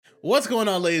What's going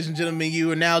on, ladies and gentlemen?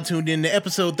 You are now tuned in to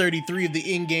episode 33 of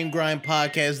the In-Game Grind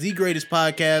podcast, the greatest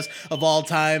podcast of all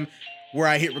time, where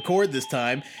I hit record this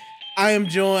time. I'm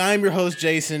your host,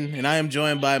 Jason, and I am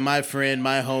joined by my friend,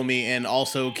 my homie, and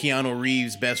also Keanu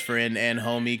Reeves' best friend and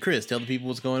homie, Chris. Tell the people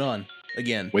what's going on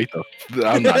again. Wait,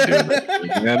 I'm not doing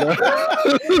that,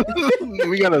 man.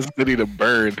 We got a city to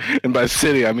burn, and by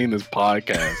city, I mean this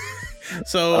podcast.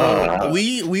 So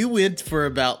we went for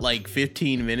about like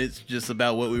 15 minutes just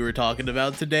about what we were talking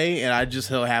about today, and I just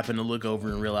so happened to look over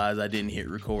and realize I didn't hit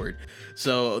record.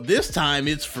 So this time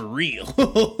it's for real.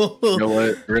 You know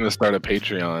what? We're gonna start a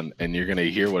Patreon, and you're gonna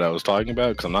hear what I was talking about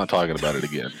because I'm not talking about it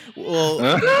again. Well,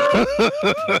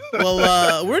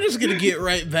 we're just gonna get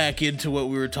right back into what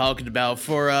we were talking about.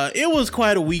 It was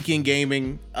quite a week in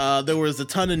gaming. There was a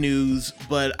ton of news,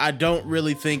 but I don't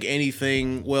really think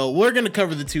anything. Well, we're gonna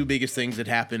cover the two biggest things that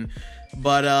happened,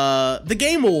 but the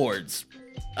Game Awards.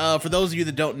 For those of you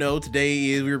that don't know,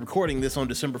 we're recording this on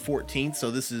December 14th, so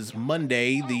this is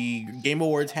Monday. The Game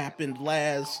Awards happened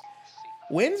last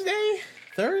Wednesday,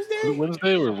 Thursday?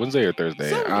 Wednesday or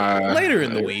Thursday? Later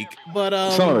in the week,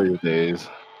 but some of these days.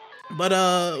 But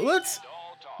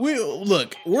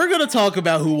we're gonna talk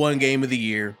about who won Game of the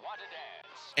Year,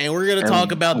 and we're gonna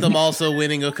talk about them also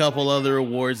winning a couple other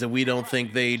awards that we don't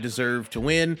think they deserve to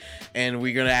win, and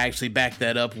we're gonna actually back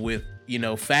that up with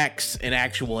facts and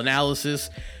actual analysis.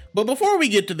 But before we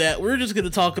get to that, we're just going to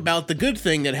talk about the good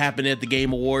thing that happened at the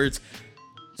Game Awards.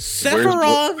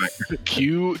 Sephiroth.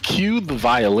 Cue the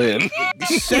violin.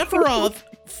 Sephiroth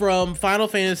from Final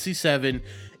Fantasy VII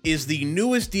is the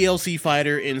newest DLC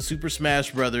fighter in Super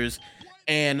Smash Bros.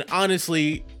 And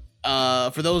honestly,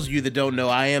 for those of you that don't know,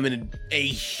 I am a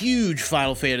huge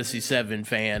Final Fantasy VII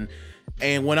fan.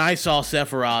 And when I saw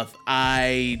Sephiroth,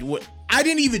 I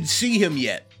didn't even see him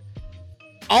yet.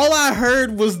 All I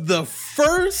heard was the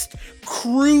first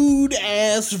crude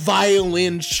ass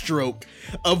violin stroke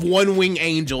of One Wing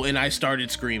Angel, and I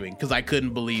started screaming because I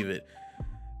couldn't believe it.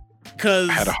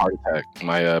 I had a heart attack.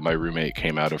 My roommate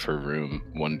came out of her room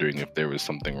wondering if there was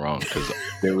something wrong because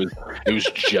it was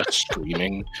just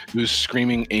screaming. It was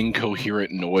screaming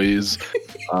incoherent noise,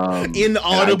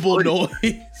 inaudible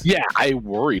noise. Yeah, I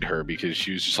worried her because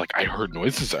she was just like, I heard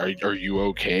noises. Are you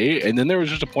okay? And then there was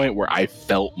just a point where I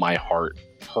felt my heart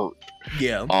hurt.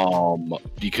 Yeah.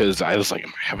 Because I was like, am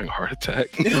I having a heart attack?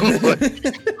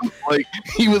 like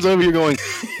he was over here going,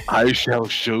 I shall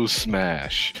show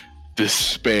Smash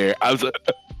despair. I was like,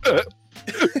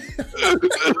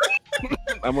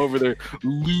 I'm over there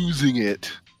losing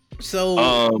it.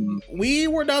 So we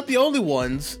were not the only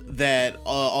ones that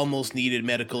almost needed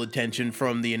medical attention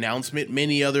from the announcement.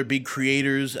 Many other big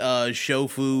creators,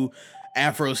 Shofu,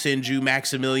 Afro Senju,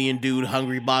 Maximilian Dude,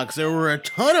 Hungrybox, there were a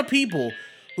ton of people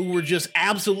who were just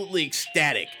absolutely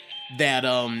ecstatic that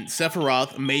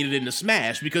Sephiroth made it into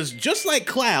Smash, because just like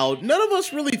Cloud, none of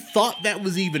us really thought that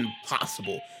was even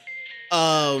possible.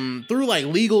 Through like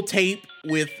legal tape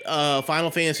with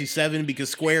Final Fantasy VII, because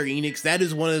Square Enix, that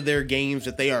is one of their games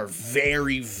that they are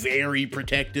very, very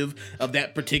protective of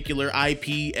that particular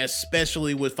IP,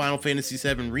 especially with Final Fantasy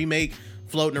VII Remake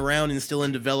floating around and still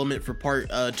in development for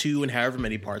part 2 and however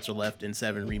many parts are left in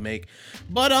 7 Remake.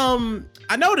 But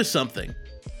I noticed something.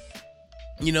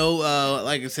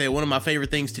 Like I said, one of my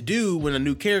favorite things to do when a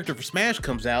new character for Smash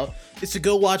comes out is to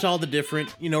go watch all the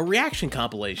different, reaction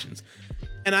compilations.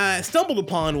 And I stumbled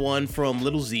upon one from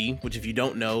Little Z, which if you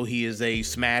don't know, he is a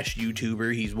Smash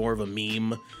YouTuber. He's more of a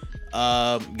meme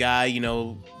guy,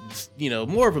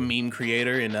 more of a meme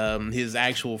creator. And his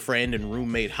actual friend and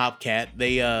roommate Hopcat,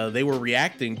 they were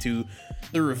reacting to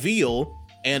the reveal.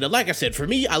 And like I said, for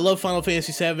me, I love Final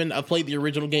Fantasy VII. I've played the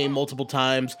original game multiple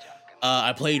times.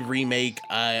 I played Remake.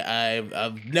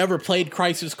 I've never played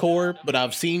Crisis Core, but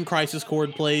I've seen Crisis Core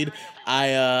played.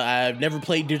 I've never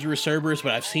played Dangerous Cerberus,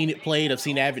 but I've seen it played. I've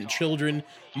seen Advent Children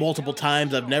multiple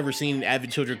times. I've never seen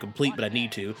Advent Children complete, but I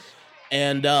need to.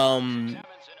 And like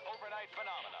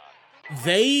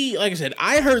I said,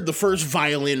 I heard the first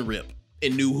violin rip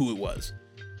and knew who it was.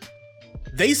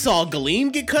 They saw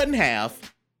Galeem get cut in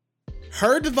half,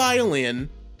 heard the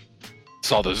violin,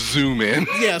 saw the zoom in.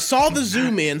 Yeah, saw the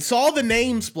zoom in, saw the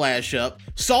name splash up,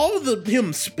 saw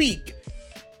him speak,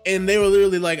 and they were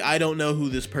literally like, I don't know who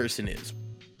this person is.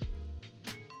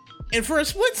 And for a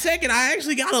split second, I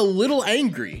actually got a little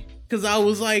angry, because I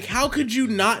was like, how could you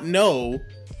not know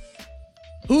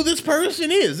who this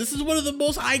person is? This is one of the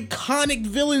most iconic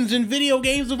villains in video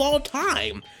games of all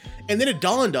time. And then it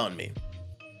dawned on me.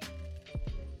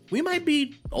 We might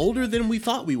be older than we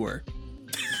thought we were.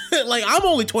 Like, I'm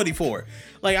only 24.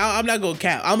 Like, I'm not gonna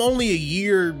cap. I'm only a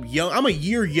year young. I'm a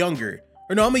year younger.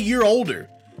 Or no, I'm a year older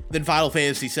than Final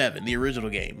Fantasy VII, the original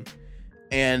game.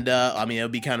 And I mean, it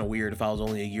would be kind of weird if I was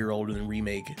only a year older than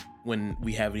Remake when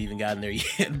we haven't even gotten there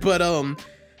yet. But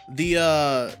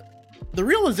the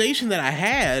realization that I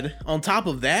had on top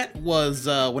of that was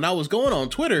when I was going on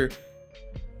Twitter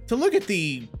to look at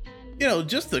the,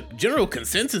 just the general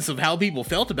consensus of how people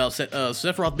felt about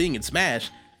Sephiroth being in Smash.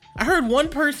 I heard one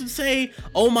person say,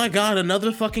 "Oh my god,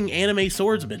 another fucking anime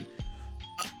swordsman."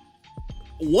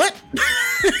 What?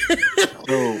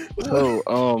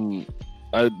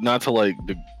 Not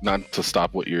to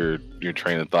stop what your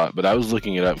train of thought, but I was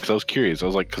looking it up because I was curious. I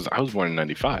was like, because I was born in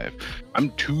 '95.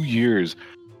 I'm 2 years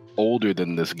older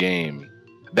than this game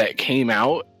that came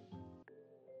out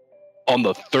on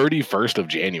the 31st of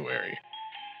January.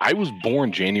 I was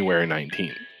born January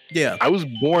 19th. Yeah. I was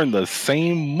born the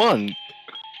same month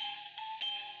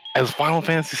as Final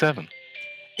Fantasy VII.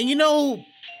 And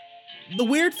the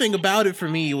weird thing about it for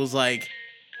me was like,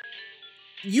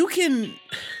 you can...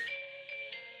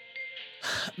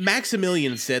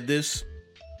 Maximilian said this,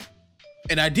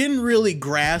 and I didn't really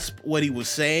grasp what he was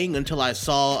saying until I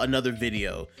saw another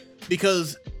video,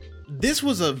 because this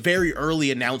was a very early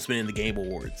announcement in the Game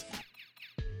Awards.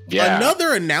 Yeah.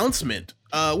 Another announcement,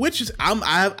 which is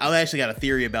I've actually got a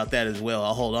theory about that as well.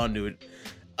 I'll hold on to it.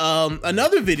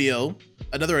 Another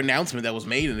announcement that was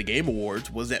made in the Game Awards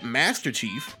was that Master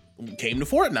Chief came to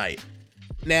Fortnite.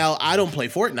 Now, I don't play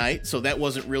Fortnite, so that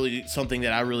wasn't really something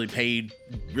that I really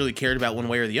cared about one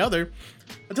way or the other,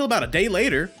 until about a day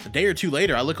or two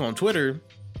later, I look on Twitter.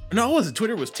 No, it wasn't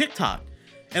Twitter, it was TikTok.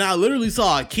 And I literally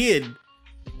saw a kid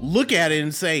look at it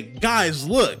and say, "Guys,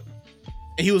 look."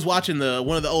 And he was watching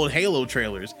one of the old Halo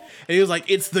trailers. And he was like,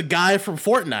 "It's the guy from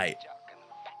Fortnite."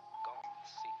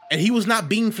 And he was not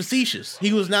being facetious.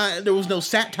 There was no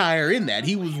satire in that.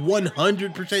 He was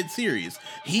 100% serious.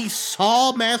 He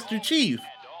saw Master Chief.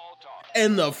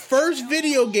 And the first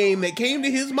video game that came to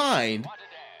his mind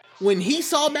when he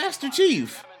saw Master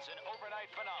Chief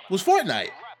was Fortnite.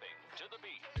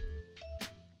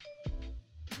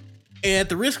 And at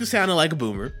the risk of sounding like a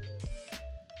boomer,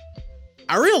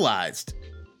 I realized.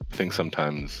 I think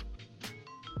sometimes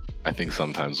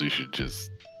we should just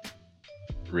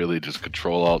really just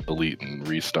Control-Alt-Delete and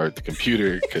restart the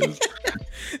computer, because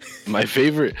my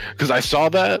favorite, because I saw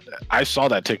that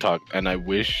TikTok, and I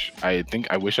wish I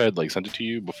had like sent it to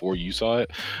you before you saw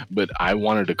it, but I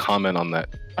wanted to comment on that.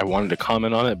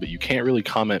 But you can't really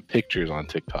comment pictures on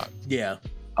TikTok. Yeah.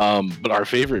 But our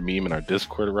favorite meme in our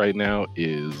Discord right now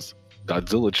is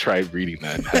Godzilla tried reading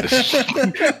that,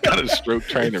 got a stroke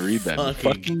trying to read that, and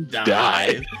fucking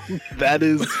died. That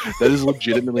is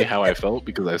legitimately how I felt,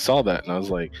 because I saw that and I was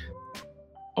like,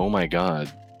 oh my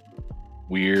god,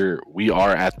 we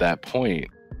are at that point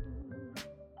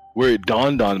where it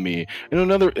dawned on me,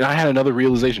 and I had another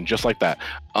realization just like that,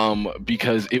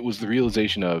 because it was the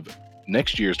realization of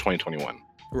next year's 2021.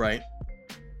 Right.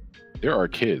 There are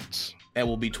kids that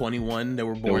will be 21 that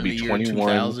were born in the year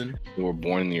 2000. They were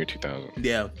born in the year 2000.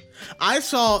 Yeah. I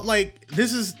saw, I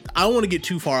don't want to get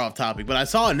too far off topic, but I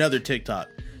saw another TikTok,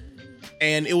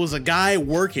 and it was a guy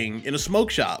working in a smoke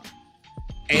shop,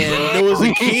 and there was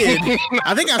a kid.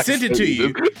 I think I sent it to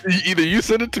you. Either you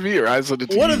sent it to me or I sent it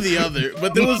to you. One or the other.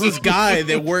 But there was this guy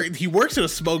that works in a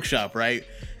smoke shop, right?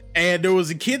 And there was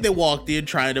a kid that walked in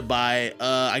trying to buy,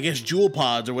 I guess, Juul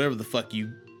pods or whatever the fuck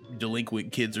you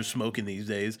delinquent kids are smoking these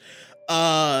days.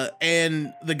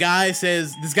 And the guy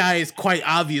says, this guy is quite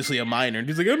obviously a minor. And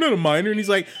he's like, "I'm not a minor." And he's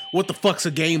like, "What the fuck's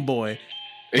a Game Boy?"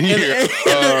 And he's like,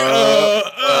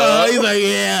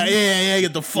 yeah,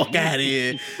 get the fuck out of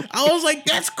here. I was like,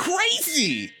 that's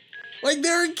crazy. Like,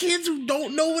 there are kids who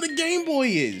don't know what a Game Boy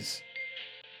is.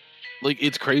 Like,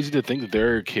 it's crazy to think that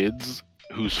there are kids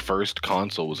whose first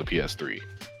console was a PS3.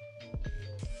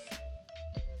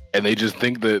 And they just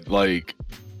think that, like,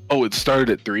 oh, it started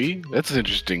at 3? That's an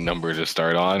interesting number to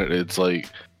start on. It's like,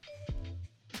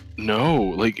 no,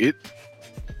 like, it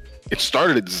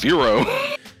started at 0.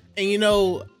 And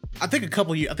I think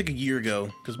a year ago,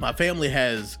 because my family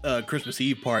has Christmas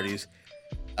Eve parties.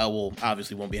 Well,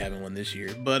 obviously won't be having one this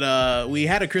year, but we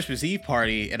had a Christmas Eve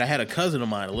party, and I had a cousin of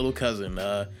mine, a little cousin.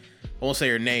 I won't say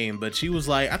her name, but she was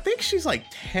like, I think she's like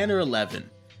 10 or 11,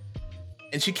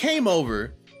 and she came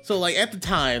over. So like at the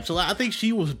time, so I think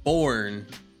she was born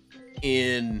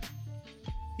in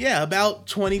about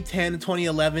 2010,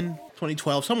 2011,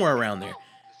 2012, somewhere around there.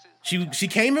 She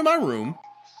came in my room.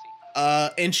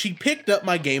 And she picked up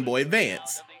my Game Boy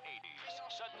Advance.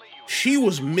 She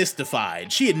was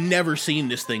mystified. She had never seen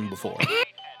this thing before.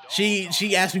 She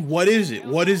asked me, "What is it?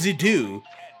 What does it do?"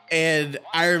 And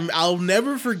I'll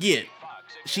never forget.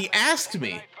 She asked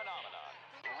me,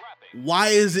 "Why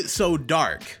is it so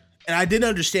dark?" And I didn't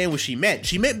understand what she meant.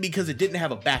 She meant because it didn't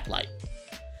have a backlight.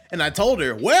 And I told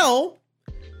her, well,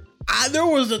 there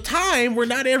was a time where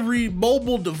not every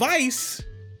mobile device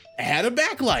had a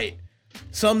backlight.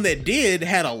 Some that did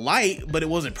had a light, but it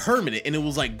wasn't permanent, and it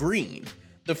was like green.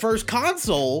 The first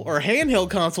console or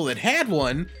handheld console that had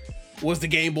one was the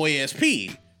Game Boy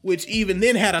SP, which even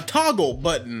then had a toggle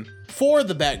button for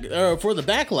the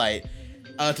backlight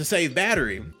to save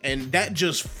battery, and that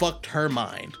just fucked her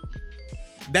mind.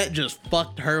 But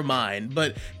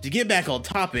to get back on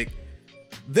topic,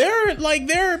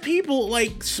 there are people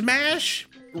like Smash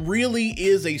really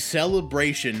is a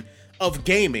celebration of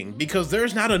gaming, because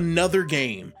there's not another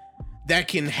game that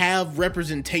can have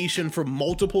representation for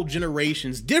multiple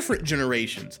generations, different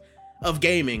generations of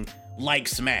gaming like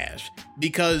Smash,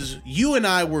 because you and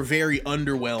I were very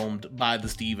underwhelmed by the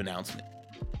Steve announcement.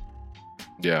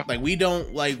 Yeah. Like we don't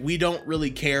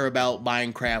really care about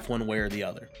Minecraft one way or the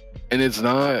other. And it's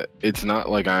not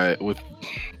like with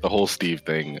the whole Steve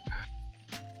thing,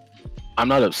 I'm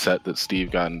not upset that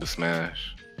Steve got into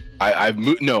Smash. I've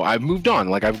moved on.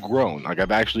 Like I've grown. Like I've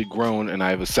actually grown, and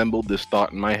I've assembled this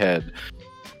thought in my head.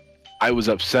 I was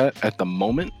upset at the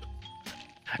moment,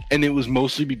 and it was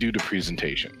mostly due to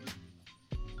presentation.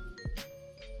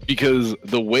 Because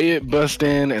the way it bust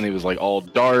in, and it was like all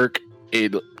dark.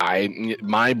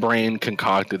 My brain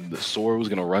concocted that Sora was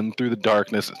gonna run through the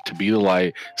darkness to be the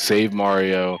light, save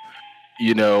Mario,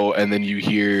 and then you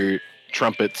hear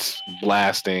trumpets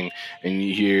blasting, and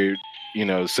you hear,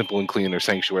 Simple and Clean or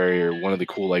Sanctuary or one of the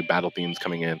cool like battle themes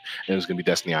coming in, and it was gonna be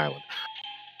Destiny Island.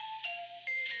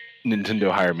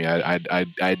 Nintendo hired me.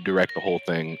 I'd direct the whole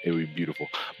thing. It would be beautiful.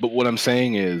 But what I'm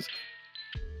saying is,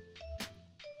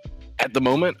 at the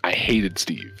moment, I hated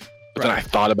Steve. But then I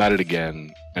thought about it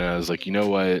again, and I was like, you know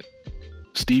what?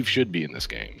 Steve should be in this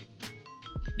game.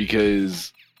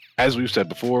 Because, as we've said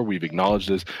before, we've acknowledged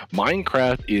this,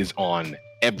 Minecraft is on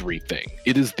everything.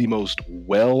 It is the most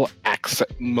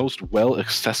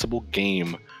accessible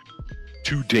game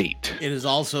to date. It is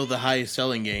also the highest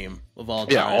selling game of all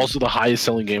time. Yeah, also the highest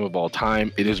selling game of all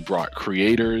time. It has brought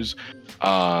creators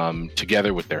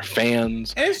together with their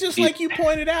fans. And it's just like you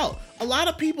pointed out, a lot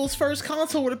of people's first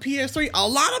console were the PS3. A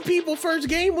lot of people's first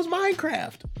game was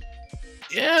Minecraft.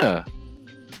 Yeah.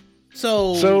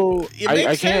 So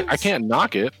I can't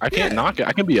knock it. I can't knock it.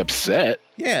 I can be upset.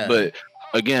 Yeah. But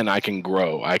again, I can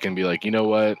grow. I can be like, you know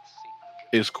what?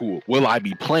 It's cool. Will I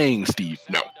be playing Steve?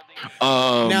 No.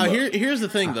 Now here's the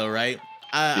thing though, right?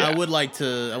 I want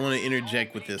to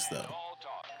interject with this though.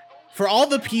 For all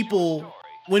the people,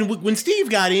 when Steve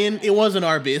got in, it wasn't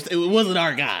our business. It wasn't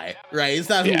our guy, right? It's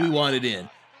not who we wanted in.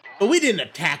 But we didn't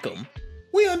attack him.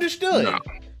 We understood. No.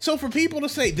 So for people to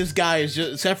say this guy is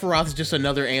Sephiroth is just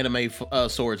another anime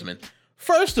swordsman.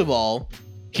 First of all,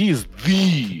 he's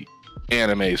the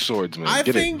anime swordsman.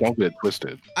 Don't get it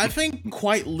twisted. I think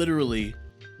quite literally,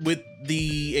 with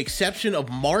the exception of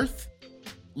Marth,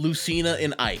 Lucina,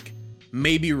 and Ike,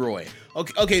 maybe Roy.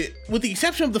 Okay, with the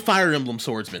exception of the Fire Emblem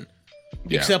swordsman,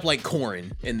 except like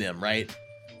Corrin and them, right?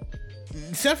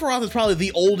 Sephiroth is probably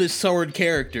the oldest sword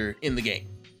character in the game.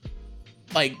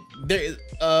 Like,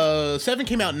 7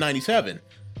 came out in 97.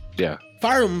 Yeah.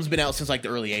 Fire Emblem's been out since like the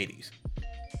early 80s.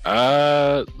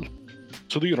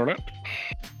 So do you know that?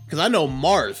 Because I know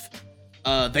Marth,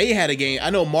 they had a game. I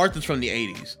know Marth is from the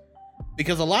 80s.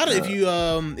 Because a lot of,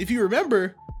 if you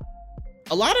remember,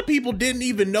 a lot of people didn't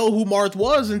even know who Marth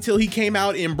was until he came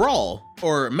out in Brawl,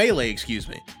 or Melee, excuse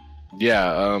me.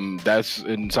 Yeah,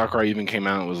 and Sakurai even came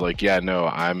out and was like, yeah, no,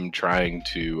 I'm trying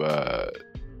to,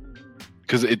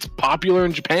 because it's popular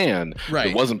in Japan. Right.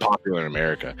 It wasn't popular in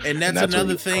America. And that's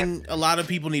another thing a lot of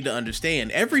people need to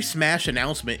understand. Every Smash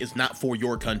announcement is not for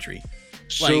your country.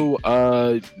 So,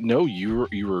 no,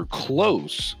 you were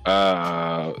close.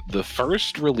 The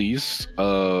first release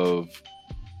of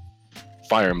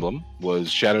Fire Emblem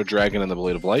was Shadow Dragon and the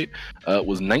Blade of Light. It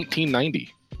was 1990.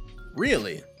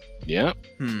 Really? Yeah.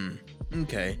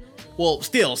 Okay. Well,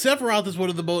 still, Sephiroth is one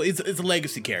of the it's a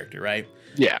legacy character, right?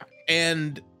 Yeah.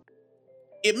 And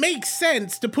it makes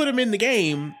sense to put him in the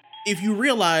game if you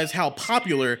realize how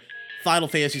popular Final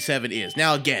Fantasy VII is.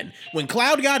 Now, again, when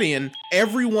Cloud got in,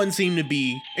 everyone seemed to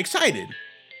be excited.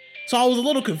 So I was a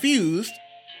little confused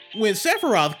when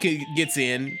Sephiroth gets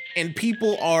in and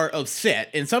people are upset,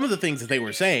 and some of the things that they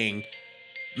were saying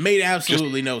made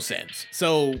absolutely no sense.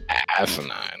 So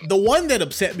asinine. The one that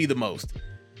upset me the most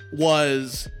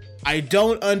was, I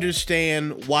don't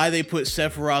understand why they put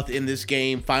Sephiroth in this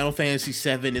game. Final Fantasy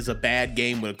VII is a bad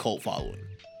game with a cult following.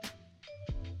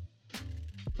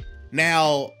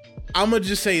 Now, I'm going to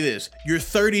just say this. You're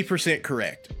 30%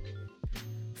 correct.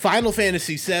 Final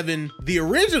Fantasy VII, the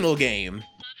original game,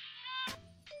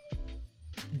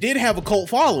 did have a cult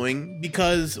following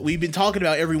because we've been talking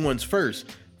about everyone's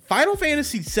first. Final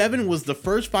Fantasy VII was the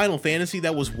first Final Fantasy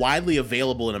that was widely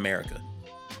available in America.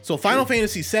 So Final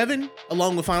Fantasy VII,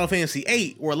 along with Final Fantasy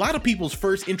VIII, were a lot of people's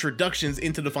first introductions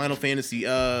into the Final Fantasy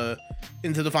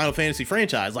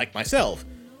franchise, like myself.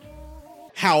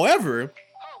 However,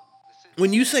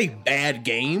 when you say bad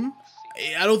game,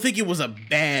 I don't think it was a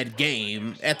bad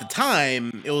game. At the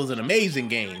time, it was an amazing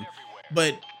game.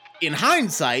 But in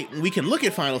hindsight, we can look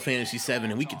at Final Fantasy VII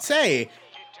and we could say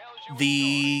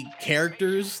the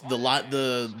characters,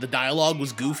 the dialogue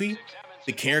was goofy.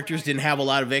 The characters didn't have a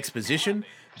lot of exposition.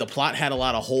 The plot had a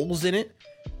lot of holes in it.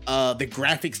 The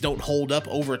graphics don't hold up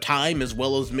over time as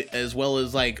well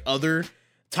as like other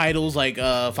titles like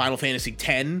Final Fantasy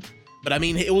X. But I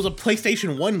mean, it was a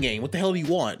PlayStation 1 game. What the hell do you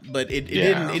want? But it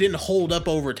didn't hold up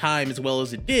over time as well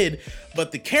as it did.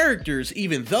 But the characters,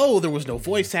 even though there was no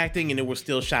voice acting and it was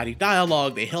still shoddy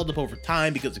dialogue, they held up over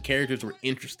time because the characters were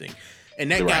interesting. And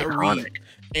that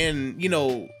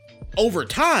over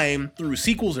time, through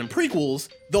sequels and prequels,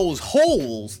 those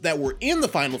holes that were in the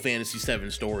Final Fantasy VII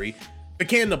story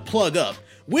began to plug up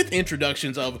with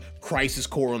introductions of Crisis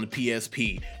Core on the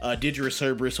PSP, Didgeridoo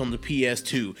Cerberus on the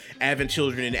PS2, Advent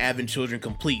Children and Advent Children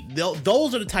Complete.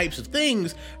 Those are the types of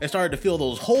things that started to fill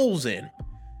those holes in.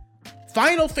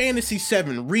 Final Fantasy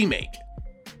VII Remake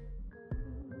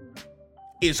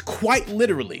is quite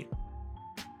literally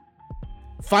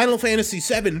Final Fantasy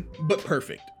VII, but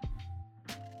perfect.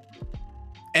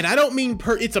 And I don't mean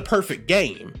it's a perfect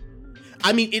game.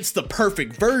 I mean, it's the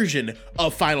perfect version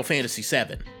of Final Fantasy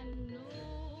VII.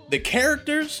 The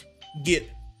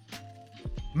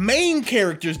main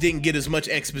characters didn't get as much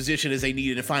exposition as they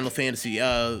needed in Final Fantasy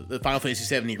VII,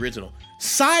 the original.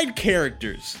 Side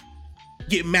characters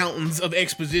get mountains of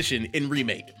exposition in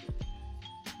Remake.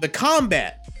 The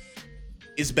combat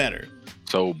is better.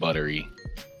 So buttery.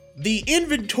 The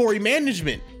inventory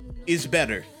management is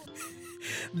better.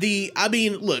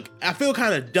 Look, I feel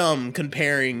kind of dumb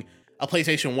comparing a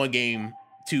PlayStation 1 game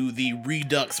to the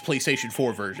Redux PlayStation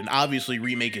 4 version. Obviously,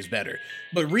 Remake is better.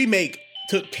 But Remake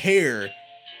took care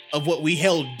of what we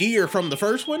held dear from the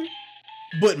first one,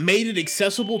 but made it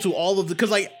accessible to all of the...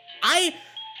 Because,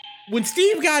 when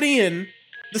Steve got in,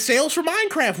 the sales for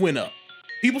Minecraft went up.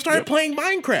 People started playing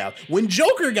Minecraft. When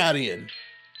Joker got in,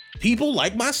 people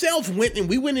like myself went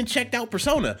and checked out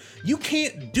Persona. You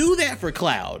can't do that for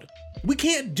Cloud. We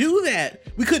can't do that.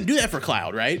 We couldn't do that for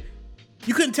Cloud, right?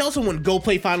 You couldn't tell someone go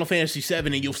play Final Fantasy VII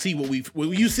and you'll see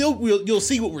you'll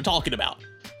see what we're talking about.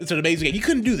 It's an amazing game. You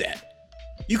couldn't do that.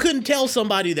 You couldn't tell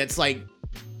somebody that's like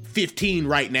 15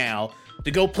 right now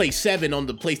to go play 7 on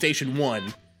the PlayStation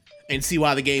 1 and see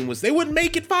why the game was. They wouldn't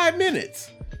make it 5 minutes.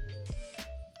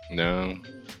 No.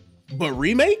 But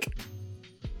Remake?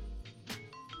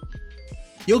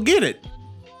 You'll get it.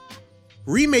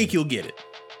 Remake, you'll get it.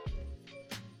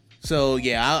 So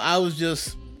yeah, I was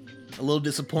just a little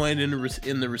disappointed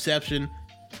in the reception.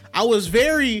 I was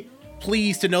very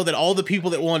pleased to know that all the people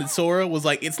that wanted Sora was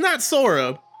like, it's not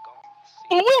Sora.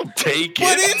 Well, we'll take it.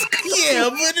 But it's pretty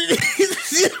damn good.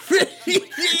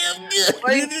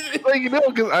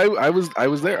 Because I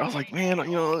was there. I was like, man,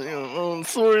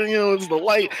 Sora, it's the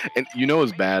light, and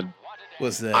it's bad.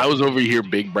 What's that? I was over here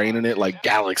big braining it, like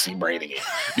galaxy braining it,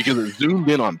 because it zoomed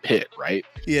in on Pit, right?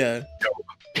 Yeah.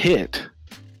 Pit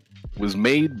was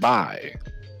made by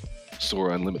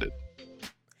Sora Unlimited.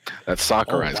 That's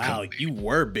Sakurai's company. Wow, you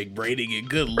were big braining it.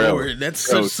 Good lord, that's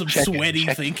some sweaty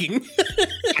thinking.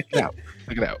 Check it out.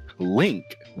 Link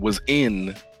was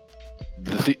in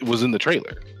the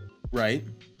trailer. Right.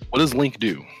 What does Link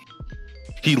do?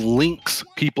 He links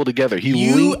people together.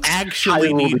 You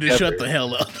actually need to shut the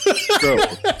hell up. Bro,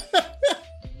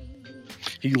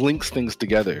 he links things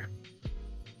together.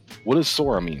 What does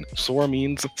Sora mean? Sora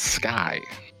means sky.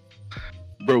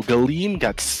 Bro, Galeem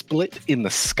got split in the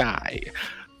sky.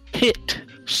 Pit,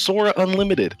 Sora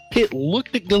Unlimited. Pit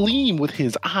looked at Galeem with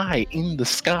his eye in the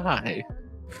sky.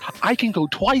 I can go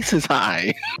twice as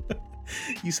high.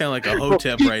 You sound like a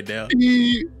Hotep right now.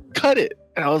 He cut it.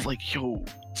 And I was like, yo,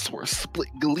 Sora split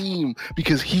Galeem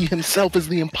because he himself is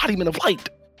the embodiment of light.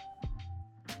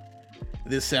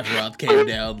 This Sephiroth came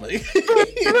down like...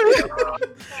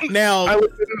 Now...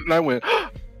 I went,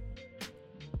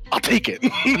 I'll take it.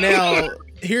 Now...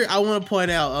 Here, I want to point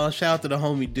out, shout out to the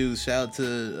homie Deuce. Shout out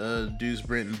to Deuce,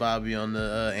 Brent, and Bobby on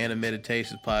the Anna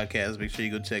Meditations podcast. Make sure you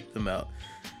go check them out.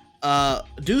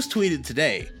 Deuce tweeted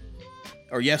today,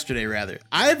 or yesterday rather,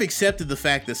 I have accepted the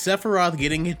fact that Sephiroth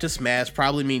getting into Smash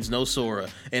probably means no Sora,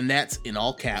 and that's, in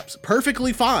all caps,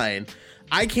 perfectly fine.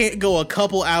 I can't go a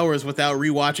couple hours without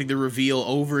rewatching the reveal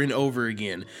over and over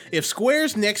again. If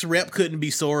Square's next rep couldn't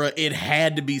be Sora, it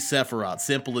had to be Sephiroth.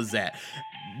 Simple as that.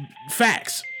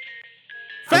 Facts.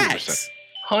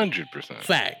 100%.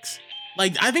 Facts.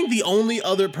 Like, I think the only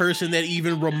other person that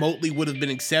even remotely would have been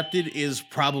accepted is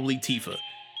probably Tifa.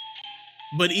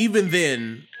 But even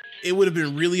then, it would have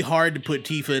been really hard to put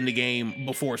Tifa in the game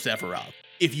before Sephiroth,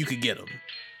 if you could get him.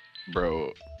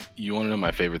 Bro, you want to know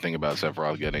my favorite thing about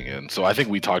Sephiroth getting in? So I think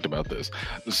we talked about this.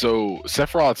 So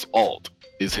Sephiroth's ult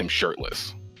is him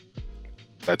shirtless.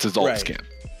 That's his ult skin.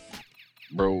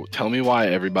 Bro, tell me why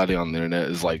everybody on the internet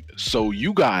is like, so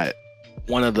you got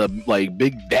one of the like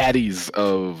big daddies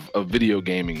of video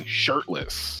gaming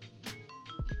shirtless.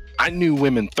 I knew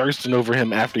women thirsting over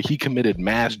him after he committed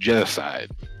mass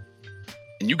genocide.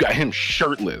 And you got him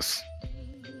shirtless.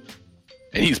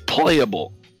 And he's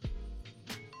playable.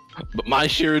 But Mai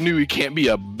Shiranui can't be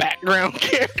a background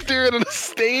character in a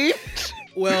stage?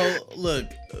 Well, look,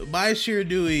 Mai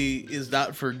Shiranui is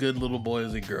not for good little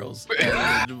boys and girls.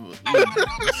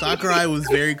 Sakurai was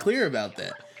very clear about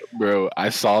that. Bro, I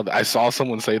saw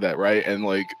someone say that, right? And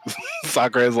like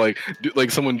Sakurai's like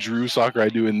someone drew Sakurai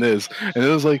doing this, and it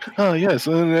was like, oh yes,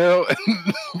 and now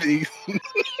and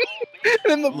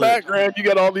in the background you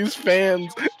got all these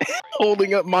fans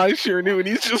holding up Mai Shiranui, and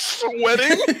he's just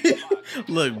sweating.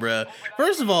 Look, bro.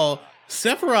 First of all,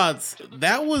 Sephiroth's,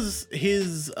 that was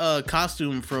his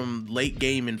costume from late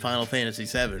game in Final Fantasy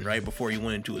VII, right before he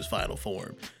went into his final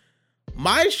form.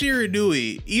 Mai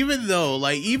Shiranui,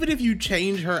 even if you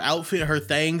change her outfit, her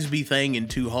thangs be thangin'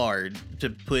 too hard to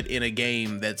put in a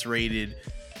game that's rated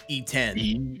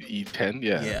E10. E10,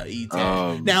 yeah. Yeah,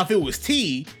 E10. Now, if it was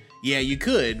T, yeah, you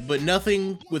could, but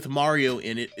nothing with Mario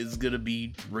in it is gonna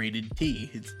be rated T.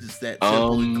 It's just that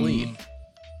simple and clean.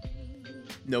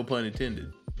 No pun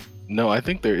intended. No, I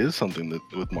think there is something that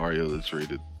with Mario that's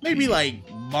rated. Maybe like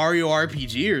Mario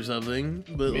RPG or something,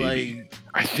 but maybe.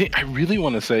 I really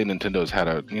want to say Nintendo's had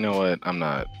a. You know what? I'm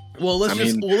not. Well,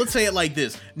 let's say it like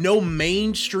this: no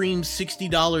mainstream $60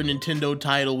 Nintendo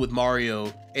title with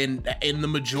Mario, and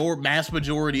the mass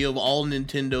majority of all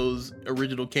Nintendo's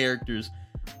original characters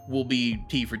will be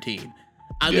T for teen.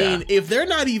 I mean, if they're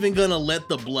not even gonna let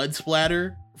the blood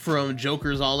splatter from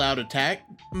Joker's All Out Attack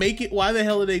make it, why the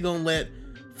hell are they gonna let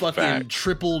fucking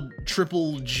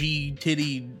triple G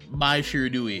titty Mai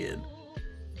Shiranui in?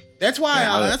 That's why.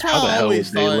 That's why I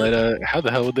always thought. How the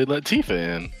hell would they let Tifa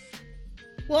in?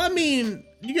 Well, I mean,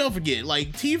 you don't forget,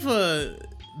 like Tifa.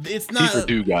 It's not. Tifa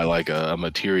do got like a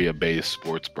materia-based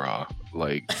sports bra,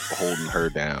 like holding her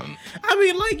down. I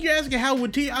mean, like you're asking how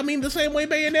would Tifa? I mean, the same way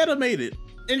Bayonetta made it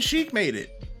and Sheik made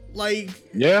it. Like,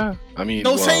 yeah, I mean,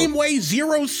 the same way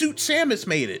Zero Suit Samus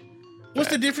made it. What's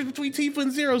the difference between Tifa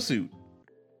and Zero Suit?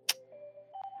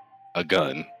 A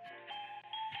gun.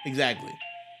 Exactly.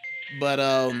 But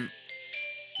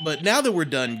now that we're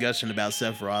done gushing about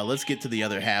Sephiroth, let's get to the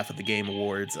other half of the Game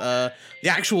Awards. The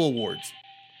actual awards.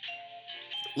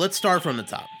 Let's start from the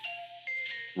top.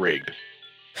 Rigged.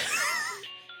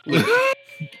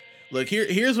 Look,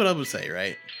 here's what I'm gonna say,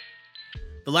 right?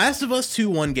 The Last of Us 2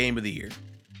 won Game of the Year.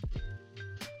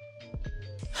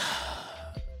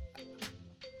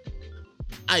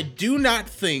 I do not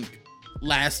think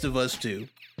Last of Us 2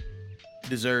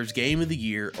 deserves Game of the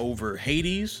Year over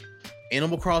Hades,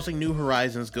 Animal Crossing New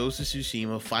Horizons, Ghost of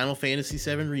Tsushima, Final Fantasy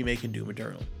VII Remake, and Doom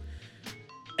Eternal.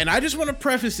 And I just want to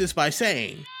preface this by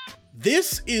saying,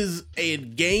 this is a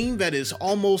game that is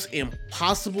almost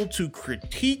impossible to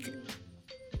critique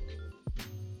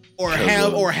or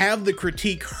have the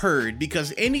critique heard,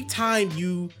 because anytime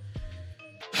you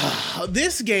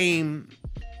this game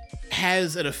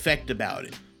has an effect about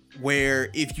it where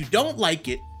if you don't like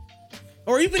it,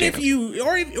 or even if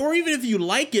you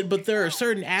like it, but there are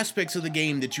certain aspects of the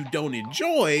game that you don't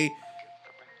enjoy,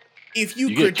 if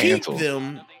you critique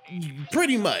them,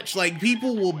 pretty much, like,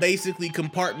 people will basically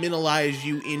compartmentalize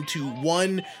you into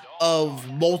one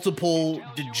of multiple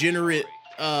degenerate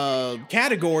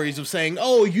categories of saying,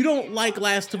 oh, you don't like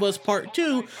Last of Us Part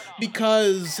 2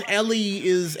 because Ellie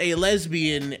is a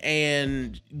lesbian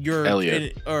and you're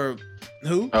Elliot. Or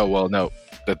who? Oh, well, no,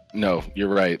 you're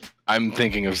right. I'm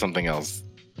thinking of something else.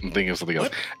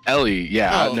 Ellie,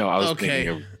 yeah, oh, no, I was okay.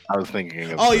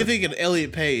 thinking of. Oh, you're thinking of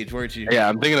Elliot Page, weren't you? Yeah,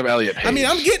 I'm thinking of Elliot Page. I mean,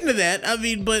 I'm getting to that. I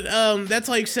mean, but that's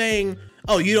like saying,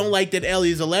 oh, you don't like that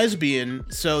Ellie's a lesbian,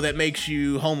 so that makes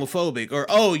you homophobic. Or,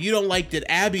 oh, you don't like that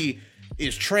Abby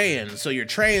is trans, so you're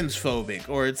transphobic.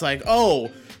 Or it's like,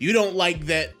 oh, you don't like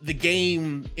that the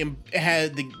game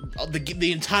had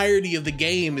the entirety of the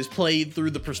game is played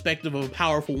through the perspective of a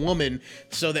powerful woman,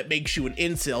 so that makes you an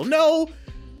incel. No,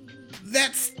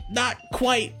 that's not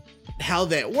quite how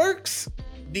that works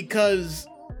because,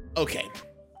 okay,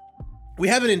 we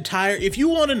have an entire, if you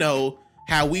want to know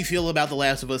how we feel about The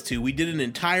Last of Us 2, we did an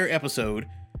entire episode.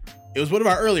 It was one of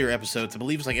our earlier episodes. I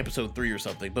believe it's like episode 3 or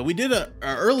something, but we did an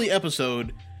early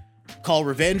episode called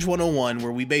Revenge 101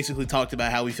 where we basically talked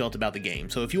about how we felt about the game.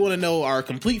 So if you want to know our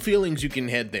complete feelings, you can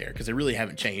head there because they really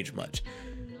haven't changed much.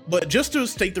 But just to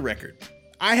state the record,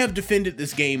 I have defended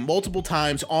this game multiple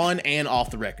times on and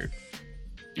off the record.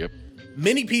 Yep.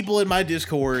 Many people in my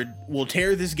Discord will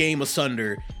tear this game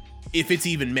asunder if it's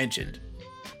even mentioned.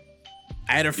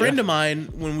 I had a friend of mine,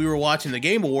 when we were watching the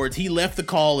Game Awards, he left the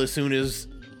call as soon as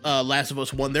Last of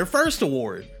Us won their first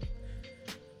award.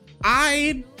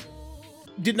 I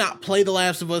did not play The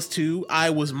Last of Us 2.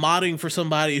 I was modding for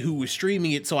somebody who was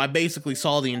streaming it, so I basically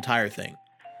saw the entire thing.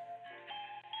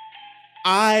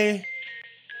 I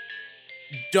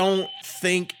don't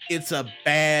think it's a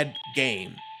bad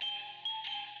game,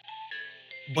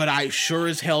 but I sure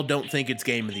as hell don't think it's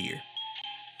Game of the Year.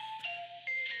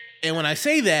 And when I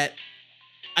say that,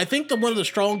 I think that one of the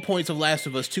strong points of Last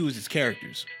of Us 2 is its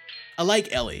characters. I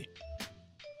like Ellie.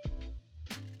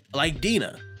 I like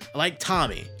Dina. I like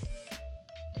Tommy.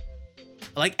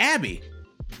 I like Abby.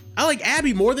 I like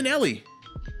Abby more than Ellie.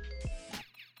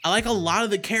 I like a lot of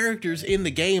the characters in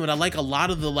the game, and I like a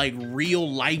lot of the like real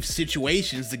life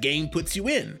situations the game puts you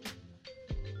in.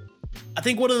 I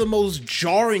think one of the most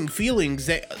jarring feelings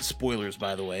that, spoilers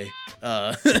by the way,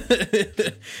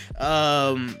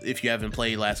 if you haven't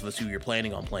played Last of Us 2, you're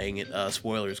planning on playing it,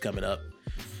 spoilers coming up.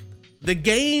 The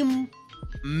game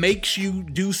makes you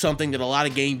do something that a lot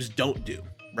of games don't do,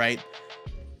 right?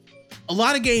 A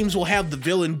lot of games will have the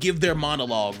villain give their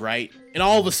monologue, right? And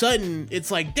all of a sudden,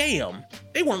 it's like, damn,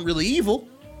 they weren't really evil.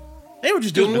 They were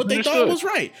just doing what they thought was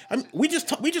right. I mean, we just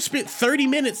spent 30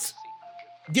 minutes,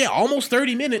 almost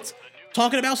 30 minutes,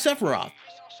 talking about Sephiroth.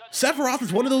 Sephiroth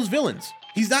is one of those villains.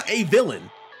 He's not a villain.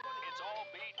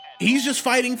 He's just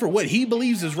fighting for what he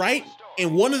believes is right.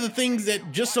 And one of the things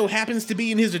that just so happens to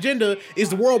be in his agenda is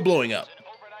the world blowing up.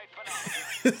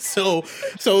 so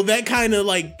that kind of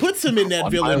like puts him in that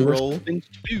villain role.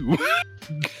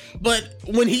 But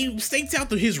when he states out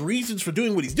his reasons for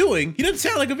doing what he's doing, he doesn't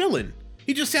sound like a villain.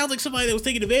 He just sounds like somebody that was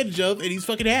taken advantage of, and he's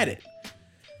fucking had it.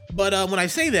 But when I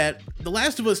say that, The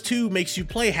Last of Us 2 makes you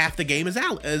play half the game as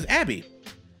Abby.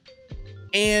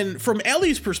 And from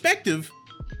Ellie's perspective,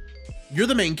 you're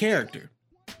the main character.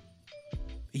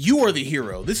 You are the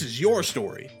hero. This is your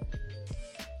story.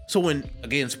 So when,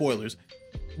 again, spoilers,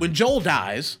 when Joel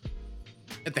dies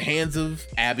at the hands of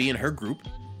Abby and her group,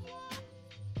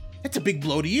 that's a big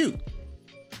blow to you.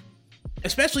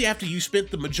 Especially after you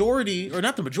spent the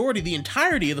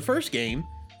entirety of the first game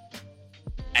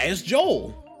as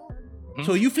Joel.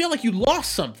 So you feel like you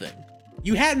lost something.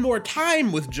 You had more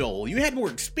time with Joel. You had more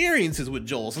experiences with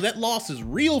Joel. So that loss is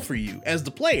real for you as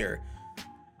the player.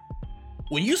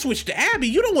 When you switch to Abby,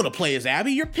 you don't want to play as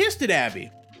Abby. You're pissed at Abby.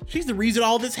 She's the reason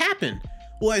all this happened.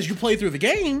 Well, as you play through the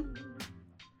game,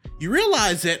 you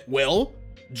realize that, well,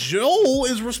 Joel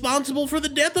is responsible for the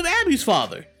death of Abby's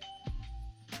father.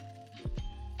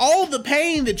 All the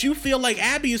pain that you feel like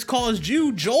Abby has caused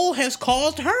you, Joel has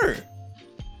caused her.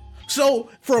 So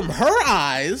from her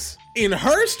eyes, in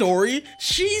her story,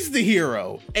 she's the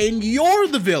hero and you're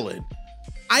the villain.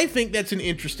 I think that's an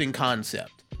interesting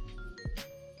concept.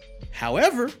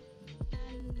 However,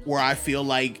 where I feel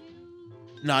like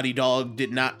Naughty Dog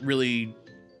did not really,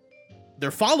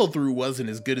 their follow through wasn't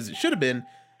as good as it should have been.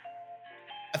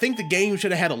 I think the game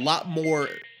should have had a lot more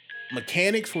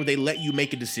mechanics where they let you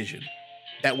make a decision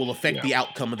that will affect the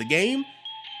outcome of the game.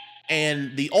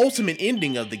 And the ultimate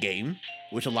ending of the game,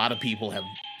 which a lot of people have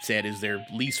said is their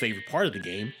least favorite part of the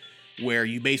game, where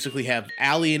you basically have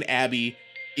Allie and Abby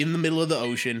in the middle of the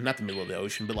ocean, not the middle of the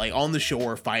ocean, but like on the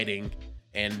shore fighting.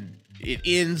 And it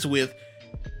ends with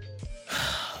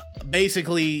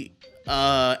basically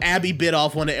Abby bit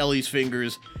off one of Ellie's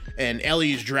fingers and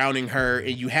Ellie is drowning her,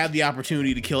 and you have the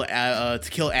opportunity to kill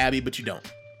Abby, but you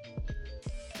don't.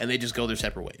 And they just go their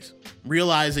separate ways,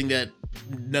 realizing that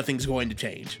nothing's going to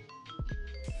change.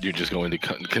 You're just going to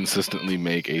consistently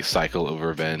make a cycle of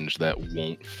revenge that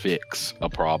won't fix a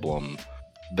problem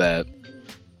that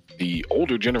the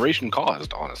older generation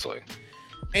caused, honestly.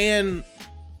 And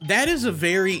that is a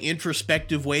very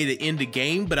introspective way to end a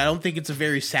game, but I don't think it's a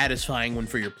very satisfying one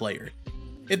for your player.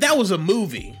 If that was a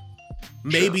movie,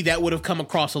 maybe that would have come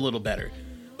across a little better.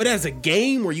 But as a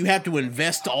game where you have to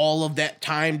invest all of that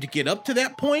time to get up to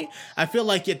that point, I feel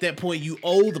like at that point you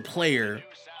owe the player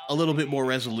a little bit more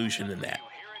resolution than that.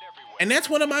 And that's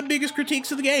one of my biggest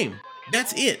critiques of the game.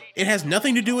 That's it. It has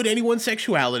nothing to do with anyone's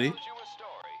sexuality.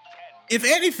 If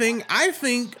anything, I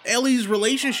think Ellie's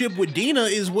relationship with Dina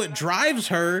is what drives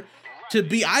her to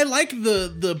be. I like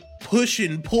the push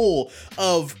and pull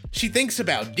of she thinks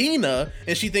about Dina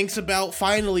and she thinks about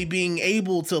finally being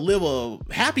able to live a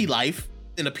happy life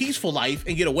and a peaceful life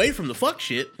and get away from the fuck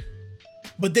shit.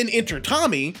 But then enter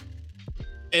Tommy,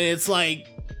 and it's like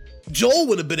Joel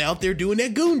would have been out there doing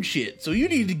that goon shit. So you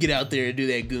need to get out there and do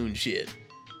that goon shit.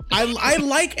 I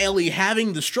like Ellie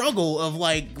having the struggle of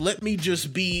like, let me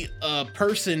just be a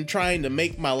person trying to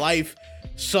make my life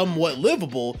somewhat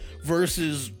livable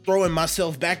versus throwing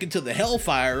myself back into the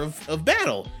hellfire of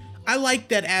battle. I like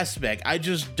that aspect. I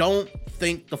just don't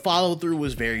think the follow through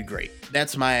was very great.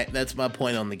 That's my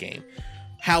point on the game.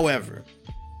 However,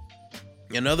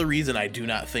 another reason I do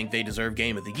not think they deserve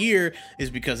Game of the Year is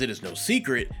because it is no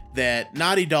secret that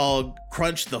Naughty Dog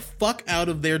crunched the fuck out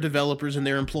of their developers and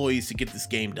their employees to get this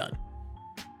game done.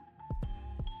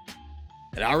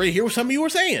 And I already hear what some of you were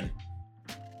saying.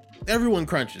 Everyone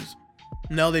crunches.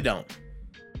 No, they don't.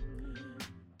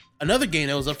 Another game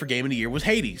that was up for Game of the Year was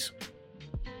Hades.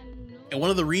 And one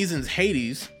of the reasons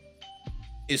Hades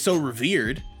is so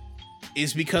revered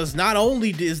is because not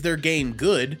only is their game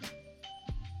good,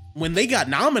 when they got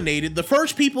nominated, the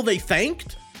first people they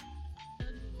thanked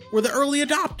were the early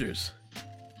adopters.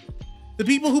 The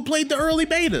people who played the early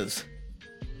betas.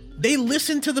 They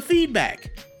listened to the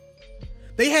feedback.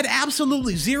 They had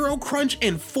absolutely zero crunch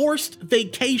and forced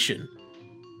vacation.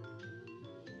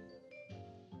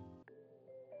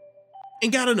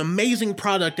 And got an amazing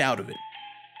product out of it.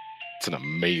 It's an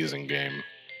amazing game.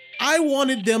 I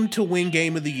wanted them to win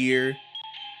Game of the Year.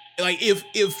 Like if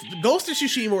Ghost of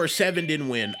Tsushima or 7 didn't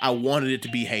win, I wanted it to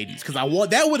be Hades because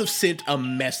that would have sent a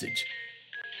message.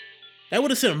 That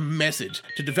would have sent a message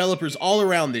to developers all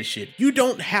around this shit. You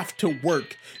don't have to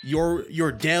work your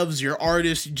devs, your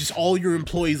artists, just all your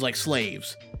employees like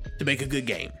slaves to make a good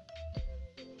game.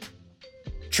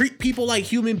 Treat people like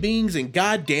human beings, and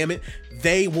god damn it,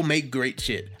 they will make great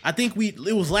shit. I think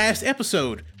it was last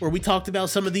episode where we talked about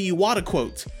some of the Iwata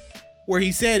quotes, where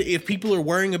he said if people are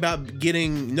worrying about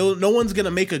getting, no one's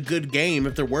gonna make a good game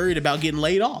if they're worried about getting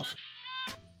laid off.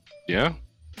 Yeah.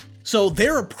 So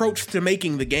their approach to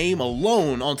making the game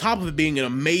alone, on top of it being an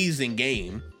amazing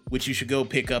game, which you should go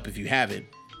pick up if you haven't,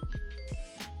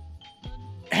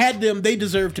 they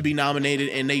deserve to be nominated,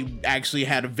 and they actually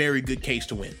had a very good case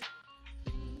to win.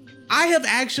 I have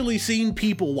actually seen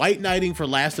people white knighting for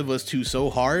Last of Us 2 so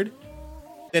hard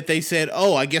that they said,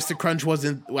 "Oh, I guess the crunch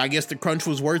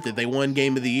was worth it. They won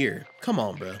Game of the Year." Come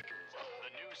on, bro.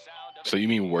 So you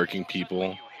mean working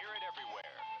people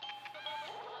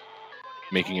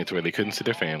making it to where they couldn't see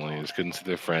their families, couldn't see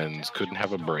their friends, couldn't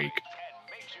have a break,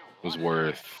 was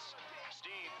worth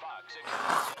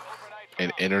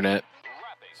an internet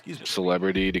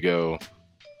celebrity to go,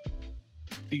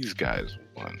 these guys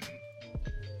won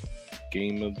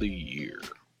Game of the Year.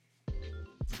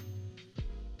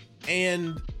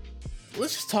 And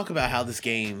let's just talk about how this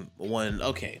game won.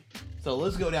 Okay, so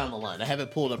let's go down the line. I have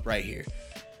it pulled up right here.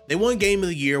 They won Game of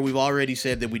the Year. We've already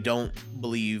said that we don't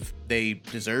believe they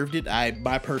deserved it.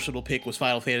 My personal pick was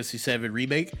Final Fantasy VII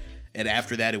Remake, and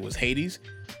after that it was Hades.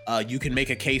 You could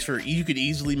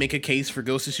easily make a case for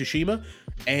Ghost of Tsushima,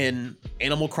 and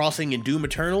Animal Crossing and Doom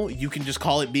Eternal. You can just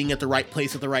call it being at the right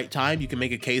place at the right time. You can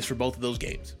make a case for both of those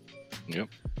games. Yep.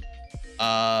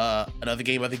 Another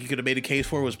game I think you could have made a case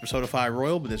for was Persona 5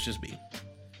 Royal, but that's just me.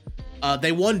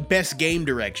 They won Best Game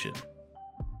Direction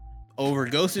over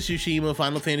Ghost of Tsushima,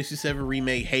 Final Fantasy VII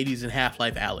Remake, Hades, and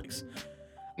Half-Life Alyx.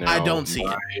 Now, I don't see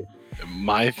it.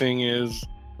 My thing is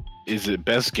it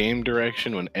Best Game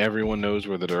Direction when everyone knows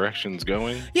where the direction's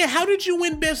going? Yeah, how did you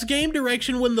win Best Game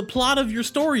Direction when the plot of your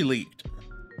story leaked?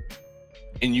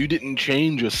 And you didn't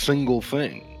change a single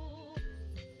thing.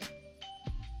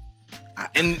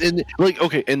 And like,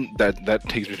 okay, and that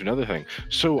takes me to another thing.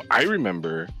 So I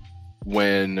remember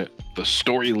when the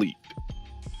story leaked,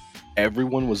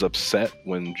 everyone was upset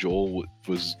when Joel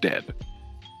was dead.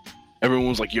 Everyone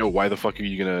was like, yo, why the fuck are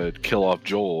you gonna kill off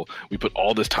Joel? We put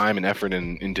all this time and effort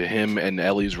into him and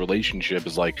Ellie's relationship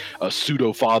as like a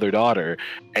pseudo father-daughter,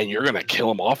 and you're gonna kill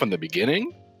him off in the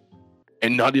beginning?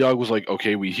 And Naughty Dog was like,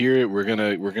 okay, we hear it, we're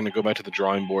gonna go back to the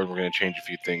drawing board, we're gonna change a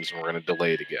few things, and we're gonna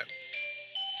delay it again.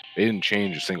 They didn't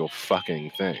change a single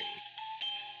fucking thing.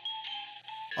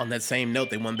 On that same note,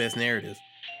 they won Best Narrative.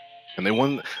 And they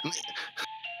won...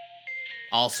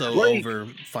 Also over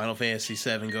Final Fantasy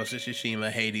VII, Ghost of Tsushima,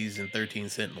 Hades, and 13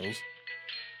 Sentinels.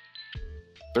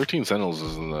 13 Sentinels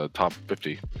is in the top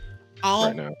 50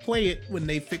 right now. I'll play it when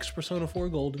they fix Persona 4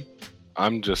 Golden.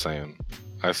 I'm just saying.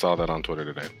 I saw that on Twitter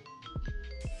today.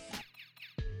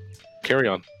 Carry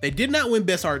on. They did not win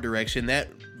Best Art Direction. That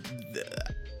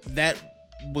that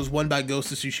was won by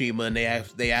Ghost of Tsushima, and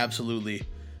they absolutely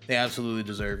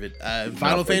deserve it.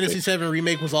 Final Fantasy VII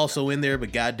Remake was also in there,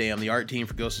 but goddamn, the art team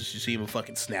for Ghost of Tsushima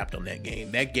fucking snapped on that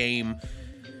game. That game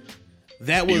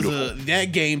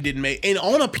didn't make, and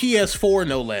on a PS4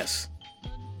 no less.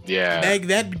 Yeah,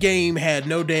 that game had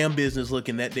no damn business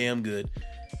looking that damn good.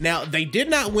 Now, they did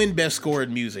not win Best Score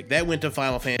in Music. That went to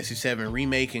Final Fantasy VII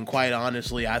Remake, and quite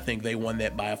honestly, I think they won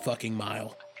that by a fucking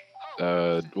mile.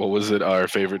 What was it? Our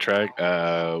favorite track?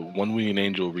 One Winged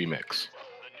Angel Remix.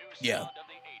 Yeah.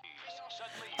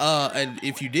 And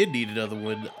if you did need another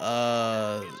one,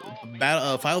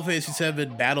 Final Fantasy VII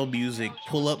Battle Music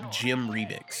Pull Up Gym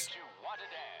Remix.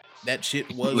 That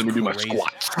shit was Let me crazy. do my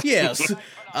squats. Yes.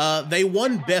 They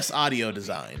won Best Audio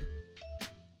Design.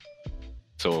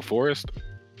 So a forest,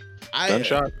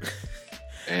 gunshot,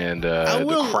 and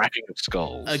the cracking of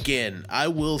skulls. Again, I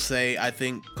will say, I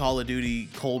think Call of Duty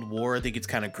Cold War, I think it's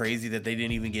kind of crazy that they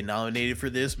didn't even get nominated for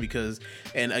this because,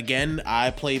 and again,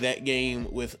 I play that game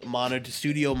with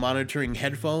studio monitoring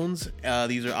headphones.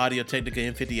 These are Audio-Technica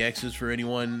M50Xs for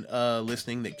anyone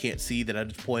listening that can't see that I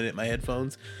just pointed at my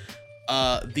headphones.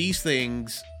 These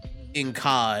things in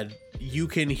COD, you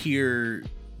can hear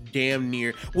damn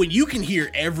near, when you can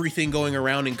hear everything going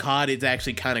around in COD, it's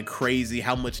actually kind of crazy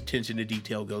how much attention to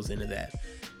detail goes into that.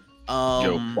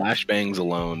 Flashbangs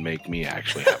alone make me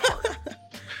actually have heart.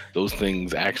 Those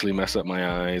things actually mess up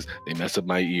my eyes, they mess up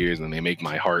my ears, and they make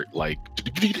my heart like.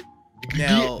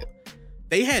 Now,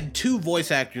 they had 2 voice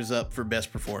actors up for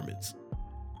best performance.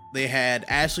 They had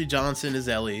Ashley Johnson as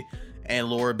Ellie and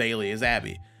Laura Bailey as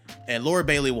Abby. And Laura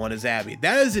Bailey won as Abby.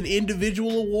 That is an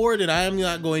individual award, and I am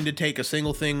not going to take a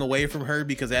single thing away from her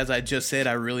because, as I just said,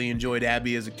 I really enjoyed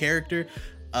Abby as a character.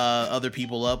 Other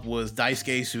people up was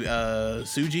Daisuke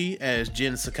Tsuji as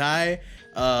Jin Sakai,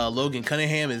 Logan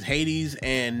Cunningham as Hades,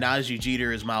 and Najee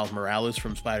Jeter as Miles Morales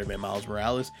from Spider-Man Miles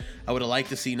Morales. I would have liked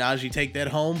to see Najee take that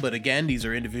home, but again, these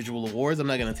are individual awards. I'm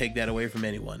not going to take that away from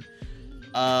anyone.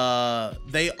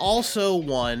 They also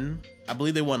won, I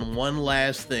believe they won one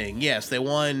last thing. Yes, they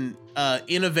won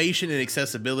innovation and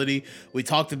accessibility. We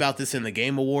talked about this in the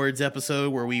Game Awards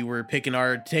episode where we were taking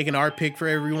our pick for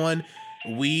everyone.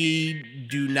 We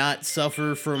do not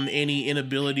suffer from any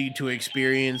inability to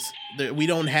experience. We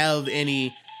don't have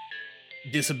any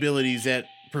disabilities that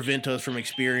prevent us from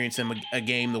experiencing a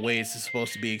game the way it's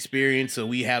supposed to be experienced. So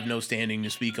we have no standing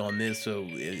to speak on this. So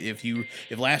if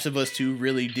Last of Us 2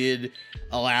 really did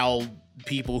allow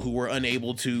people who were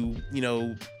unable to,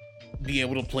 be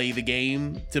able to play the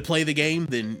game,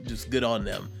 then just good on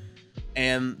them.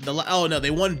 And they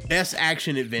won Best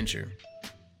Action Adventure.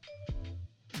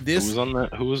 Who was on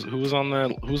that? Who's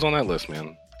on that list,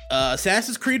 man?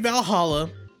 Assassin's Creed Valhalla.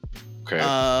 Okay.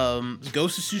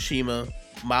 Ghost of Tsushima,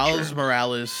 Miles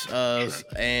Morales,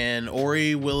 and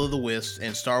Ori Will of the Wisps,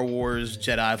 and Star Wars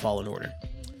Jedi Fallen Order.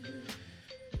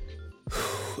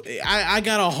 I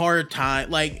got a hard time.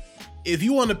 Like, if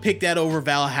you want to pick that over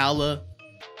Valhalla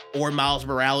or Miles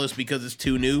Morales because it's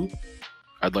too new,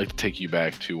 I'd like to take you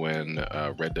back to when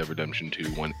Red Dead Redemption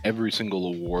 2 won every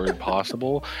single award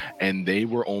possible, and they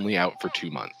were only out for 2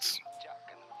 months.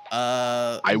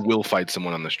 I will fight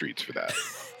someone on the streets for that.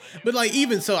 But like,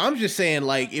 even so, I'm just saying,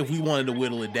 like, if we wanted to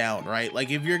whittle it down, right? Like,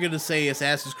 if you're gonna say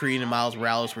Assassin's Creed and Miles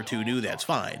Morales were too new, that's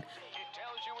fine.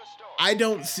 I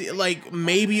don't see, like,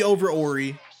 maybe over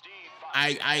Ori.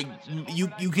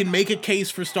 You can make a case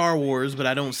for Star Wars, but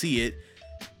I don't see it,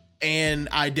 and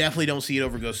I definitely don't see it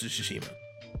over Ghost of Tsushima.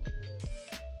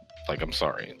 Like, I'm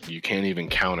sorry, you can't even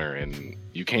counter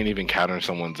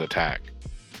someone's attack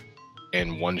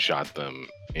and one-shot them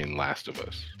in Last of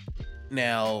Us.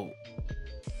 Now,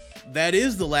 that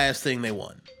is the last thing they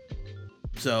won.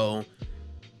 So,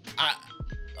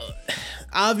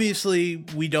 obviously,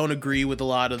 we don't agree with a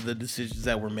lot of the decisions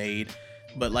that were made.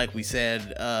 But like we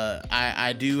said,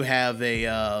 I do have a...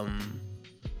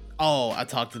 I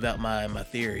talked about my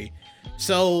theory.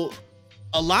 So,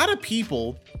 a lot of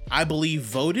people, I believe,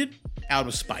 voted out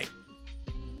of spite.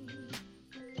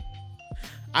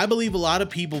 I believe a lot of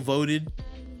people voted...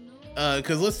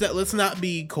 Because let's not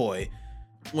be coy.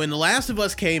 When The Last of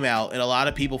Us came out and a lot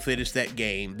of people finished that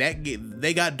game,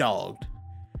 they got dogged.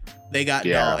 They got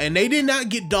dogged, and they did not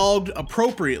get dogged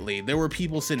appropriately. There were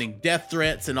people sending death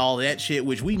threats and all that shit,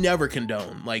 which we never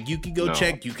condone. Like, you can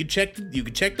check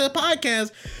the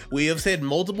podcast. We have said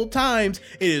multiple times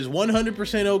it is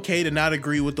 100% okay to not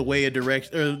agree with the way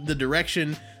the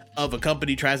direction of a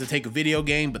company tries to take a video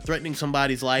game, but threatening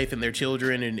somebody's life and their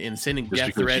children and sending just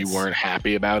death threats. You weren't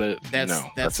happy about it. That's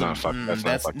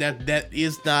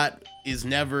is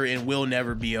never and will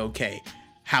never be okay.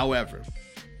 However,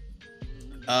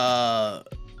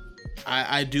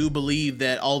 I do believe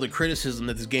that all the criticism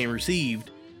that this game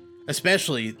received,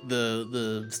 especially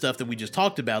the stuff that we just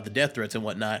talked about, the death threats and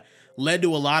whatnot, led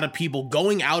to a lot of people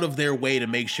going out of their way to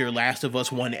make sure Last of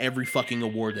Us won every fucking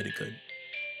award that it could.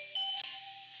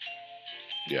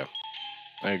 Yeah,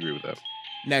 I agree with that.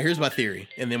 Now, here's my theory,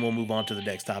 and then we'll move on to the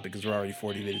next topic because we're already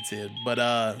 40 minutes in. But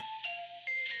I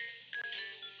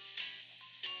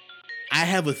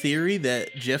have a theory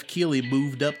that Jeff Keighley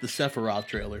moved up the Sephiroth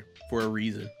trailer for a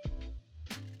reason.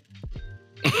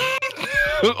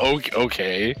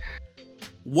 Okay.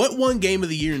 What won Game of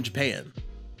the Year in Japan?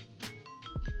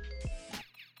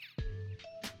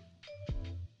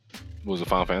 Was it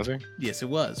Final Fantasy? Yes, it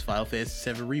was. Final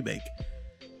Fantasy VII Remake.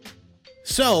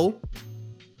 So,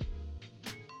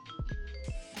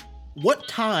 what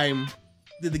time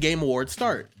did the Game Awards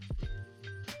start?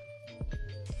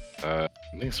 I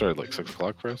think it started like 6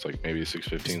 o'clock for us, like maybe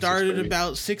 6:15. Started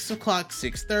about 6 o'clock,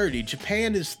 6:30.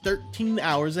 Japan is 13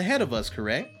 hours ahead of us,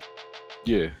 correct?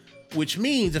 Yeah. Which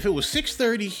means if it was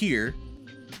 6:30 here,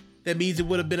 that means it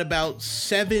would have been about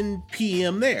 7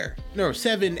 p.m. there. No,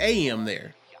 7 a.m.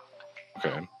 there.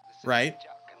 Okay. Right?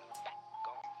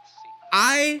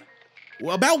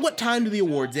 About what time do the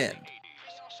awards end?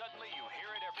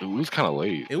 It was kind of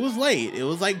late. It was late. It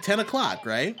was like 10 o'clock,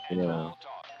 right? Yeah.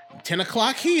 10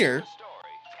 o'clock here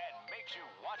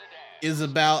is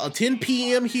about 10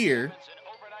 p.m. here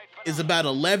is about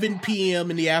 11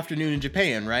 p.m. in the afternoon in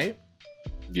Japan, right?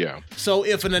 Yeah. So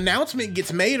if an announcement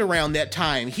gets made around that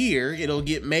time here, it'll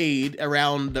get made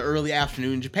around the early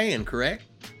afternoon in Japan, correct?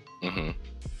 Mm-hmm.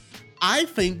 I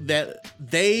think the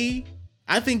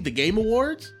Game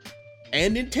Awards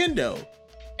and Nintendo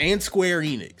and Square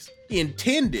Enix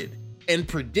intended and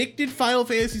predicted Final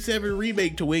Fantasy VII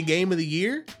Remake to win Game of the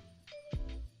Year.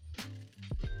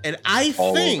 And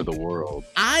all over the world.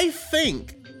 I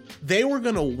think they were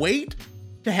going to wait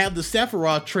to have the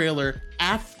Sephiroth trailer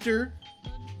after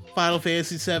Final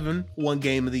Fantasy VII won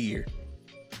Game of the Year.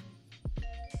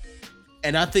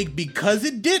 And I think because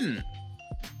it didn't,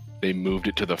 they moved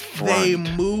it to the front. They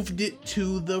moved it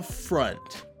to the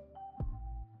front.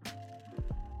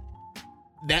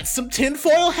 That's some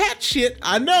tinfoil hat shit,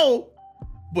 I know.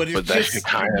 But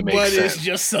it's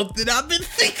just something I've been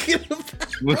thinking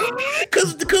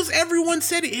about. Because everyone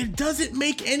said it doesn't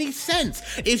make any sense.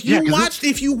 If you watch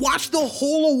the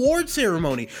whole award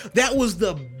ceremony, that was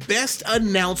the best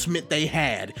announcement they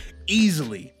had.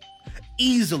 Easily.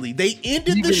 They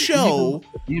ended the show.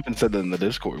 We even said that in the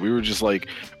Discord. We were just like,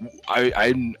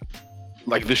 I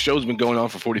like, this show's been going on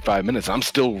for 45 minutes. I'm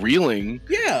still reeling.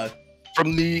 Yeah.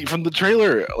 From the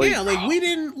trailer. Like, yeah, like we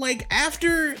didn't like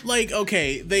after like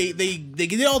okay, they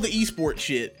did all the esports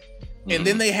shit, and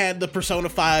then they had the Persona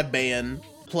 5 band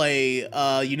play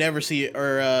You Never See It,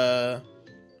 or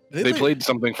they played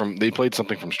something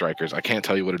from Strikers. I can't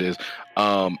tell you what it is.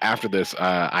 After this,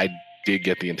 I did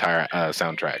get the entire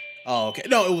soundtrack. Oh, okay.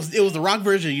 No, it was the rock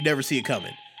version of You Never See It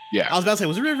Coming. Yeah. I was about to say,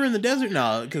 was it River in the Desert?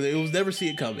 No, because it was Never See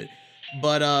It Coming.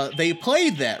 But they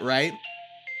played that, right?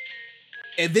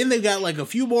 And then they got like a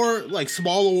few more like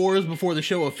small awards before the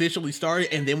show officially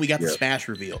started, and then we got the Smash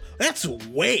reveal. That's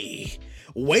way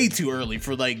too early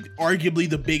for like arguably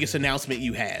the biggest announcement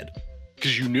you had.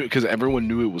 Because everyone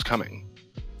knew it was coming.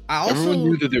 Everyone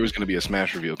knew that there was going to be a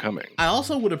Smash reveal coming. I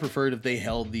also would have preferred if they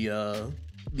held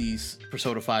these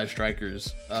Persona 5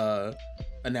 Strikers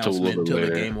announcement to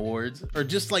the Game Awards, or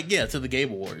just like to the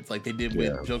Game Awards, like they did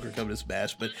with Joker coming to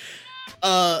Smash. But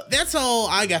that's all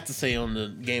I got to say on the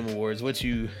Game Awards. What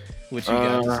you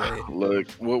got to say? Look,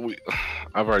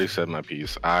 I've already said my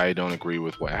piece. I don't agree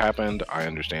with what happened. I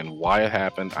understand why it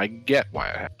happened. I get why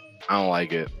it happened. I don't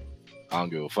like it. I don't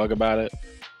give a fuck about it.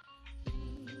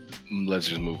 Let's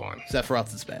just move on.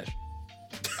 Sephiroth and Smash.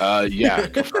 Yeah,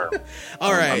 confirm.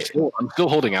 All right. I'm still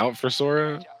holding out for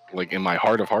Sora, like in my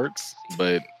heart of hearts,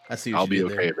 but I'll be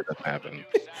okay if it doesn't happen.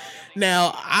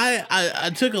 Now,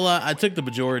 I took the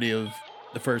majority of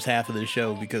the first half of this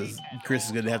show because Chris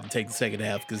is going to have to take the second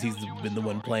half because he's been the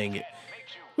one playing it.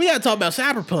 We got to talk about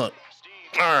Cyberpunk.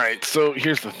 All right, so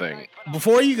here's the thing.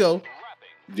 Before you go,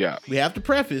 we have to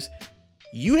preface,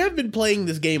 you have been playing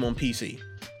this game on PC.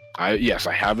 Yes,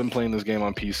 I have been playing this game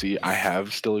on PC. I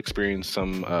have still experienced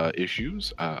some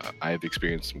issues. I have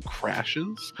experienced some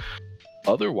crashes.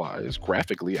 Otherwise,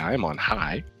 graphically, I am on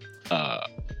high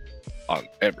on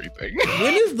everything.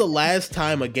 When is the last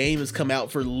time a game has come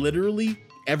out for literally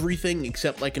everything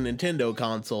except like a Nintendo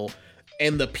console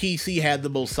and the PC had the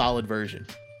most solid version?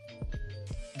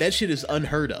 That shit is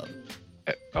unheard of.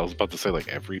 I was about to say, like,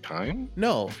 every time?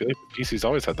 No. I feel like the PC's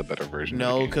always had the better version.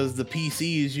 No, because the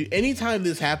PC is... Anytime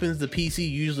this happens, the PC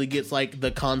usually gets, like, the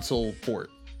console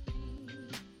port.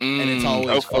 and it's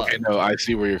always fun. Okay, no, I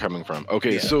see where you're coming from.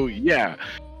 Okay, so yeah.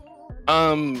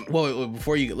 Well,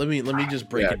 before you let me just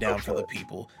break it down for the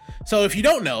people. So if you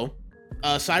don't know,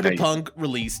 Cyberpunk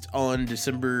released on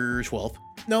December 12th.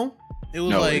 No, it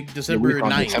was December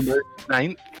 9th. December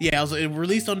 9th? Yeah, it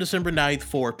released on December 9th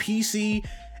for PC,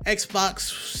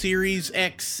 Xbox Series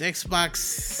X, Xbox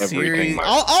Series,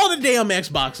 all the damn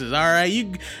Xboxes. All right,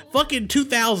 you fucking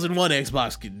 2001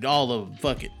 Xbox, all of them,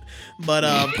 fuck it. But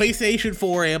PlayStation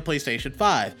 4 and PlayStation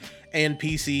 5 and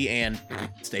PC and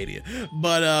Stadia.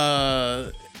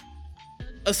 But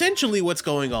essentially what's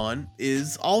going on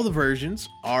is all the versions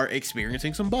are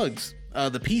experiencing some bugs.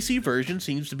 The PC version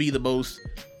seems to be the most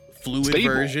fluid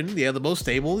version. Yeah, the most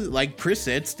stable. Like Chris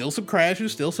said, still some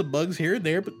crashes, still some bugs here and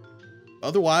there, but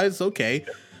otherwise okay.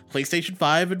 PlayStation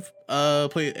 5 and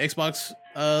Xbox,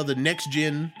 the next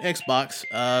gen Xbox,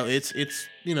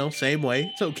 it's same way.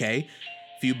 It's okay.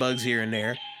 Few bugs here and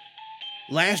there.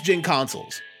 Last gen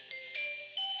consoles.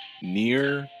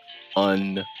 Near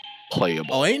unplayable.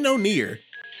 Oh, ain't no Nier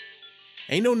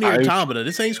Automata.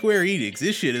 This ain't Square Enix.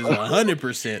 This shit is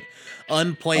 100%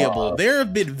 unplayable. There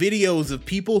have been videos of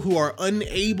people who are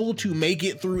unable to make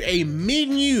it through a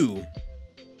menu.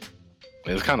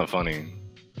 It's kind of funny.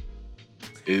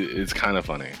 It's kind of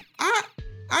funny. I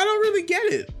don't really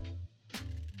get it.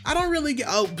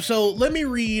 So let me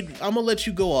read. I'm gonna let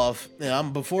you go off.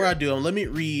 Before I do, let me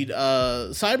read.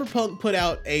 Cyberpunk put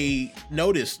out a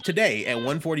notice today at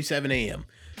 1:47 a.m.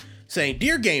 saying,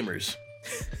 "Dear gamers."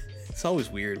 It's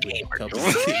always weird when it comes to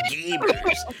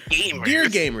gamers. Dear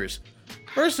gamers,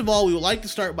 first of all, we would like to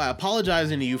start by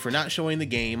apologizing to you for not showing the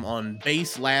game on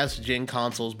base last gen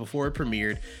consoles before it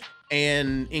premiered.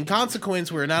 And in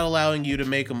consequence, we're not allowing you to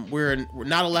make a more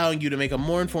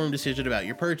informed decision about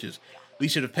your purchase. We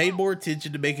should have paid more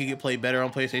attention to making it play better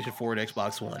on PlayStation 4 and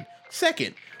Xbox One.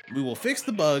 Second, we will fix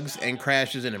the bugs and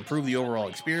crashes and improve the overall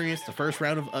experience. The first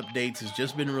round of updates has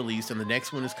just been released and the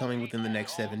next one is coming within the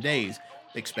next 7 days.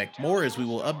 Expect more, as we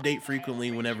will update frequently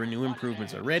whenever new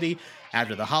improvements are ready.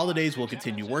 After the holidays, we'll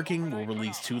continue working. We'll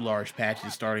release 2 large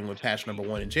patches, starting with patch number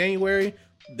 1 in January.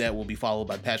 That will be followed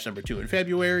by patch number 2 in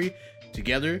February.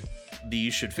 Together,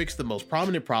 these should fix the most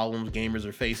prominent problems gamers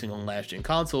are facing on last-gen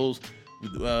consoles.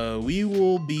 We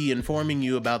will be informing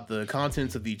you about the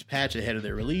contents of each patch ahead of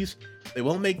their release. They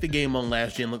won't make the game on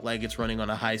last gen look like it's running on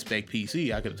a high-spec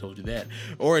PC, I could have told you that,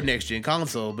 or a next-gen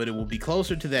console, but it will be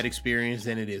closer to that experience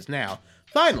than it is now.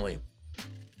 Finally,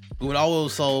 we would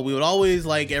always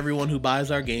like everyone who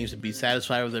buys our games to be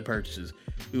satisfied with their purchases.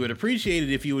 We would appreciate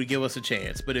it if you would give us a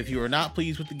chance, but if you are not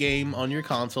pleased with the game on your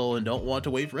console and don't want to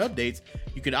wait for updates,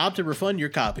 you can opt to refund your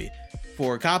copy.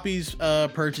 For copies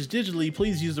purchased digitally,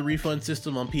 please use the refund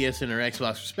system on PSN or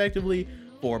Xbox respectively.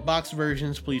 For box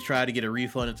versions, please try to get a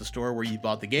refund at the store where you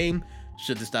bought the game.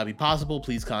 Should this not be possible,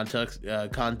 please contact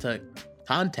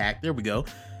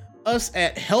us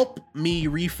at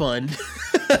helpmerefund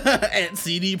at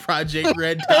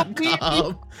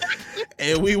cdprojektred.com,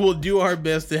 and we will do our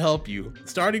best to help you.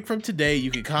 Starting from today,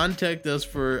 you can contact us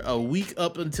for a week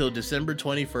up until December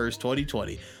 21st,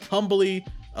 2020. Humbly,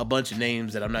 a bunch of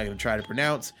names that I'm not going to try to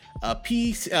pronounce.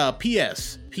 PS,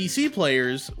 PC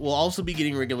players will also be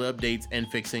getting regular updates and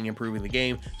improving the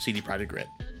game. CD Projekt Red.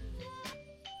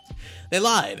 They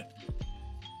lied.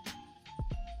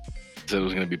 So it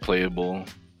was going to be playable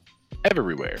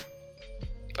everywhere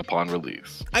upon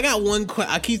release. I got one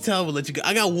I keep telling you, let you go.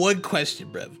 I got one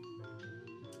question, bruv.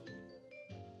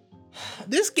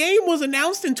 This game was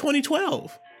announced in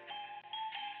 2012.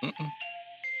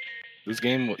 This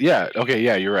game,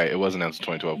 you're right. It was announced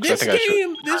in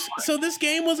 2012. This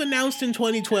game was announced in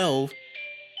 2012.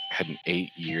 Had an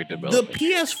 8-year development. The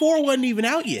PS4 wasn't even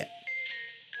out yet.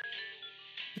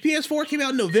 The PS4 came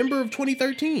out in November of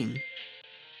 2013.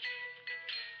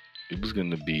 It was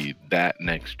going to be that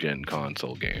next gen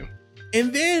console game.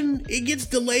 And then it gets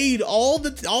delayed all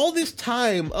this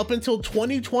time up until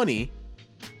 2020,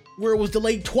 where it was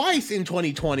delayed twice in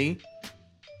 2020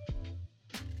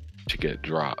 to get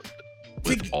dropped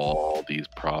with all these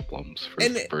problems for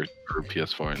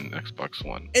PS4 and Xbox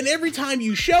One. And every time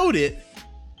you showed it,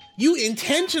 you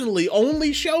intentionally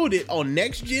only showed it on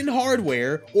next gen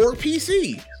hardware or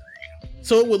PC,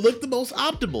 so it would look the most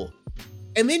optimal.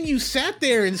 And then you sat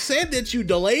there and said that you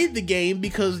delayed the game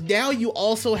because now you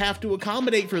also have to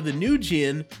accommodate for the new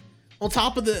gen on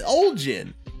top of the old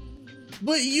gen.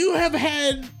 But you have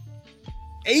had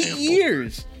 8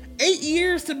 years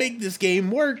to make this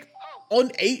game work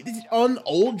on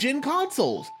old gen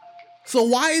consoles. So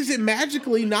why is it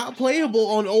magically not playable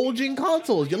on old gen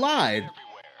consoles? You lied.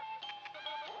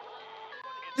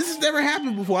 This has never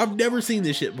happened before. I've never seen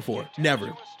this shit before.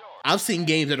 Never. I've seen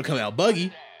games that have come out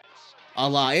buggy. a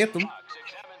la Anthem.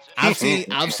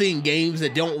 I've seen games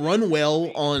that don't run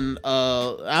well on.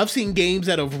 I've seen games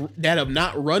that have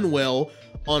not run well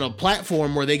on a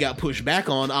platform where they got pushed back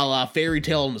on, a la Fairy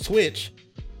Tail on the Switch.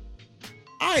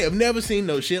 I have never seen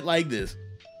no shit like this.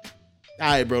 All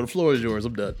right, bro, the floor is yours.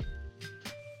 I'm done.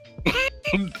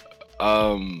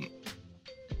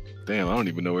 Damn, I don't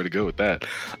even know where to go with that.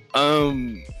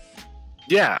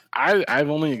 Yeah, I've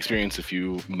only experienced a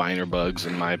few minor bugs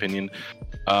in my opinion.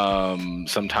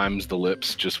 Sometimes the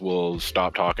lips just will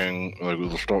stop talking, or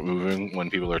will start moving when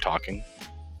people are talking.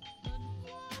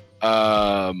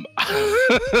 I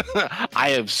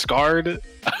have scarred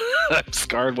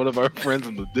one of our friends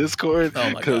in the Discord. Oh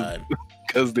my god!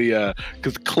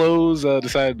 Because clothes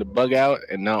decided to bug out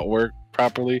and not work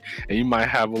properly, and you might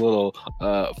have a little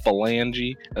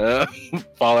phalange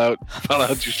fall out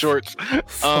your shorts.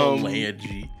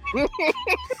 Phalange.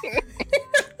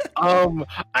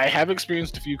 I have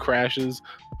experienced a few crashes.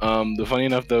 The funny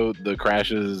enough though, the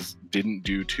crashes didn't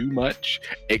do too much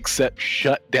except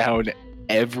shut down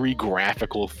every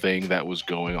graphical thing that was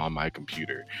going on my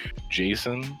computer.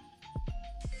 Jason,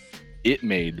 it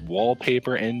made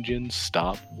Wallpaper Engine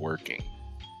stop working.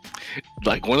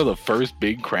 Like one of the first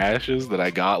big crashes that I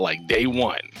got, like day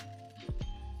one,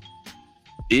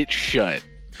 it shut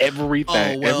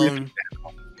everything. Everything.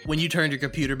 When you turned your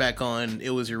computer back on, it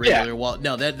was your regular wall.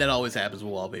 No, that always happens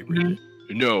with Wallpaper.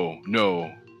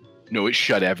 No, it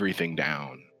shut everything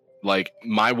down. Like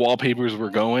my wallpapers were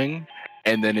going,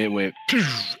 and then it went and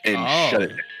shut it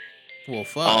down. Well,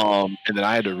 fuck. And then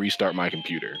I had to restart my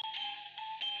computer.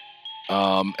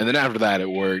 And then after that, it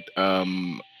worked.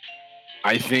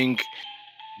 I think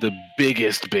the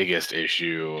biggest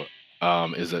issue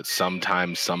is that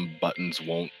sometimes some buttons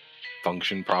won't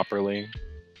function properly.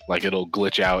 Like it'll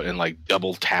glitch out and like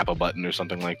double tap a button or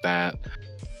something like that.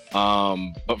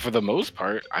 But for the most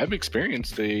part, I've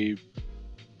experienced a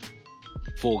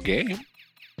full game.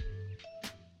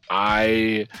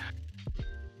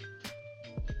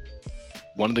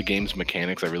 One of the game's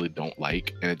mechanics I really don't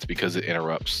like, and it's because it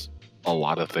interrupts a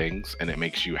lot of things and it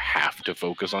makes you have to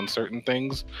focus on certain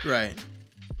things. Right.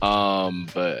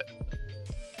 But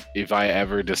if I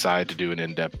ever decide to do an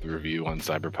in-depth review on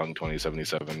Cyberpunk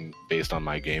 2077 based on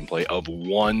my gameplay of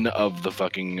one of the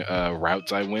fucking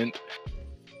routes I went,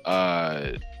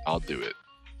 I'll do it.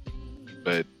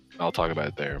 But I'll talk about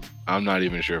it there. I'm not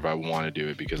even sure if I want to do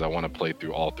it because I want to play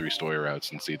through all 3 story routes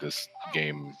and see this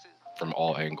game from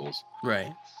all angles.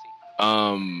 Right.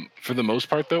 For the most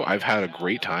part though, I've had a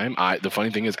great time. The funny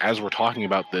thing is, as we're talking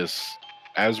about this,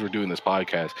 as we're doing this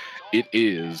podcast, it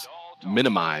is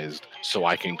minimized so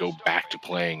I can go back to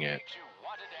playing it,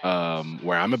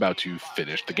 where I'm about to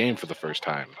finish the game for the first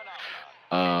time.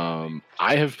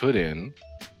 I have put in,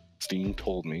 Steam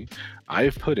told me, I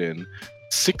have put in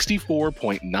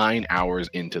 64.9 hours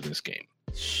into this game.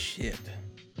 Shit.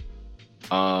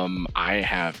 I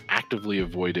have actively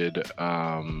avoided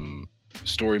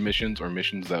story missions or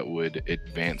missions that would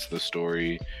advance the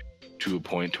story to a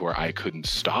point to where I couldn't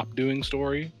stop doing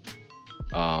story.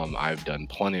 I've done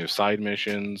plenty of side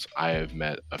missions. I have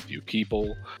met a few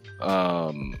people.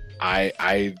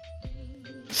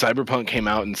 Cyberpunk came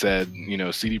out and said,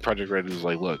 CD Projekt Red is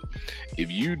like, look, if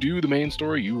you do the main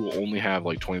story, you will only have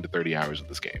like 20 to 30 hours of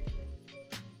this game.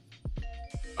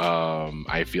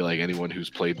 I feel like anyone who's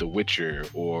played The Witcher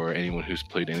or anyone who's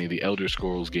played any of the Elder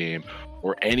Scrolls game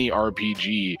or any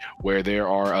RPG where there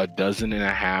are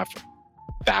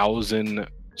 12,500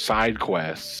 side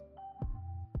quests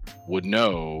would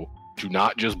know to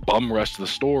not just bum rush the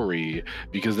story,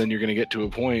 because then you're going to get to a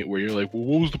point where you're like, well,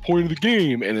 what was the point of the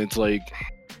game? And it's like,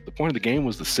 the point of the game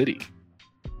was the city.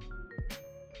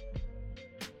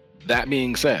 That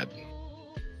being said,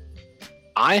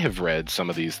 I have read some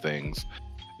of these things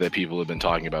that people have been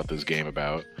talking about this game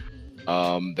about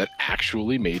that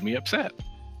actually made me upset.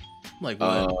 Like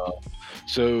what?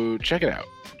 So check it out.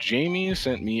 Jamie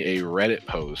sent me a Reddit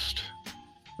post.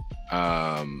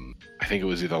 I think it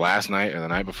was either last night or the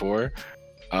night before.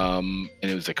 And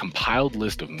it was a compiled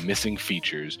list of missing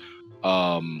features,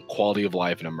 quality of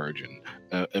life, and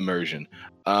immersion.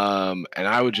 And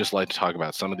I would just like to talk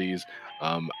about some of these.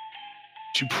 To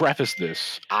preface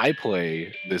this, I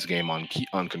play this game on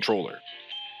controller.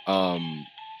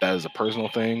 That is a personal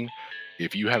thing.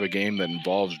 If you have a game that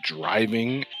involves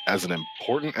driving as an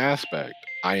important aspect,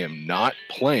 I am not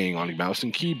playing on a mouse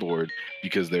and keyboard,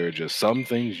 because there are just some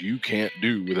things you can't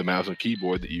do with a mouse and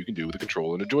keyboard that you can do with a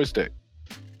controller and a joystick.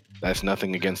 That's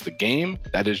nothing against the game.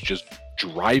 That is just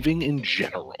driving in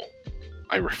general.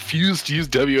 I refuse to use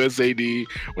WSAD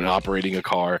when operating a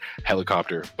car,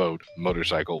 helicopter, boat,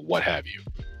 motorcycle, what have you.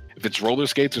 If it's roller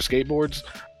skates or skateboards,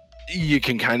 you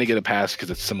can kind of get a pass because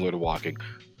it's similar to walking,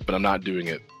 but I'm not doing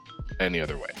it any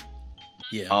other way.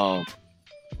 Yeah.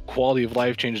 Quality of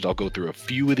life changes. I'll go through a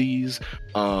few of these.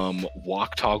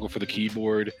 Walk toggle for the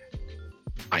keyboard.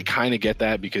 I kind of get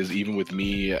that because even with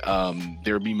me,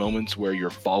 there'll be moments where you're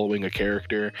following a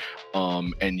character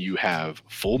and you have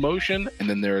full motion, and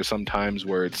then there are some times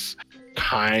where it's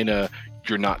kind of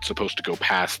you're not supposed to go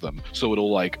past them. So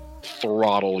it'll like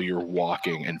throttle your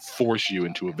walking and force you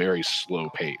into a very slow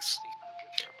pace.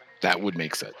 That would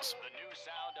make sense.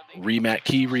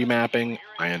 Key remapping,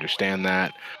 I understand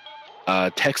that.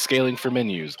 Text scaling for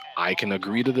menus, I can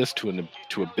agree to this to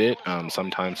a bit.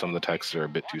 Sometimes some of the texts are a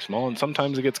bit too small, and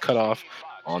sometimes it gets cut off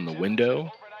on the window.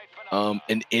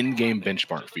 An in-game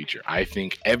benchmark feature. I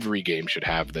think every game should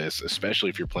have this, especially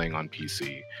if you're playing on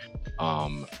PC,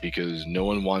 because no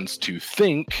one wants to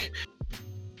think,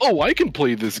 oh, I can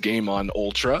play this game on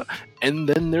Ultra, and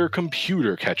then their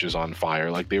computer catches on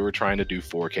fire like they were trying to do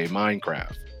 4K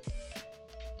Minecraft.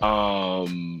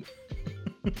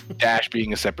 Dash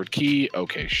being a separate key,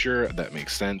 okay, sure, that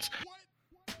makes sense.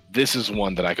 This is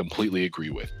one that I completely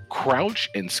agree with. Crouch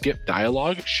and skip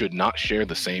dialogue should not share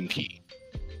the same key.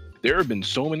 There have been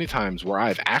so many times where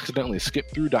I've accidentally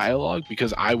skipped through dialogue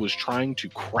because I was trying to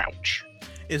crouch.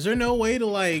 Is there no way to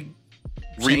like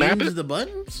remap change the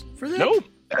buttons for that? No,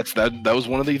 that was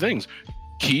one of the things.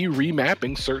 Key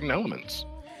remapping certain elements.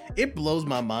 It blows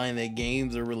my mind that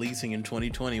games are releasing in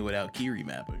 2020 without key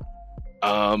remapping.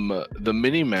 The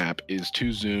mini map is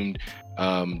too zoomed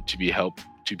to be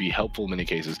helpful in many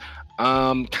cases.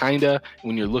 Kinda.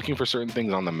 When you're looking for certain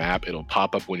things on the map, it'll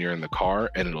pop up when you're in the car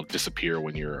and it'll disappear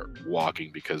when you're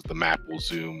walking because the map will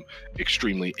zoom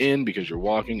extremely in because you're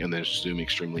walking and then zoom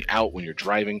extremely out when you're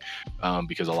driving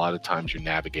because a lot of times you're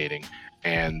navigating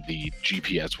and the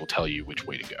GPS will tell you which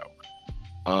way to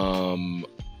go.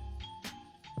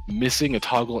 Missing a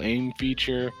toggle aim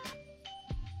feature.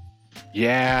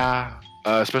 Yeah,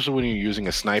 especially when you're using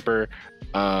a sniper.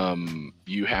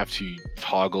 You have to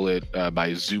toggle it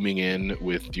by zooming in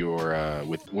with your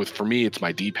with for me it's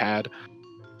my D-pad,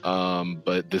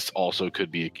 but this also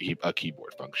could be a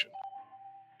keyboard function.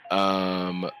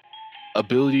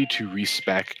 Ability to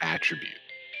respec attribute.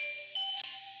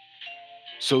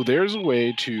 So there's a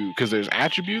way to, because there's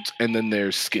attributes and then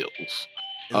there's skills. Is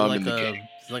it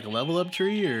like a level up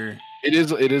tree, or it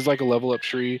is like a level up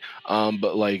tree,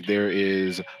 but like there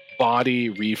is body,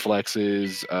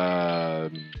 reflexes. I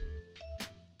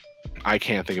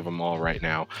can't think of them all right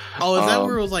now. Oh, is that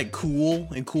where it was like cool,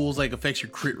 and cool's like affects your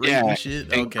crit rate and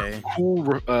shit? Okay.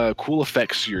 Cool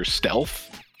affects your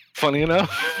stealth, funny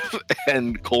enough,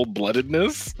 and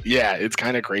cold-bloodedness. Yeah, it's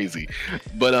kind of crazy.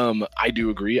 But I do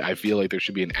agree. I feel like there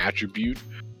should be an attribute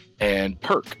and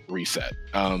perk reset,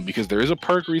 because there is a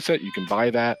perk reset. You can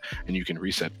buy that and you can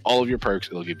reset all of your perks.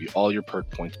 It'll give you all your perk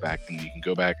points back and you can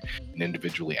go back and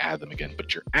individually add them again.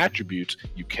 But your attributes,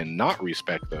 you cannot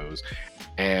respec those.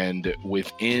 And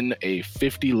within a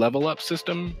 50 level up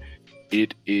system,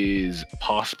 it is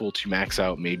possible to max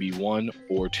out maybe 1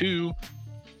 or 2,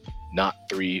 not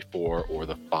 3, 4, or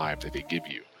the 5 that they give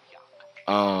you.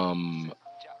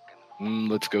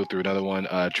 Let's go through another one.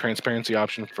 Transparency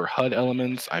option for HUD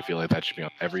elements. I feel like that should be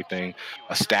on everything.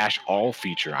 A stash all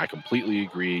feature. I completely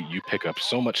agree. You pick up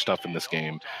so much stuff in this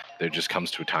game. There just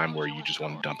comes to a time where you just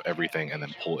want to dump everything and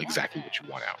then pull exactly what you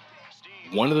want out.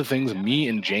 One of the things me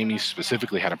and Jamie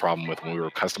specifically had a problem with when we were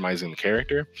customizing the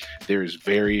character, there is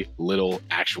very little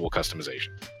actual customization.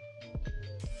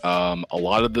 A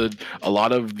lot of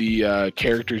the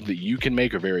characters that you can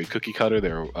make are very cookie cutter.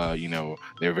 They're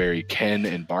they're very Ken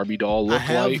and Barbie doll look. I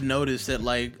have noticed that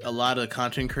like a lot of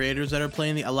content creators that are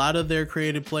playing a lot of their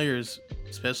creative players,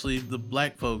 especially the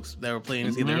black folks that were playing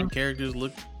this game, their characters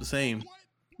look the same.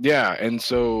 Yeah, and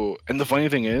the funny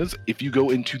thing is, if you go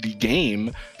into the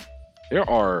game, there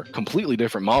are completely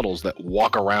different models that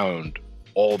walk around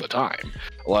all the time.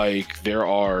 Like there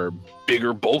are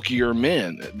bigger, bulkier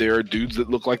men. There are dudes that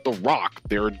look like The Rock.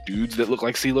 There are dudes that look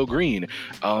like CeeLo Green.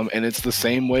 And it's the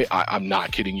same way. I'm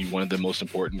not kidding you. One of the most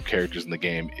important characters in the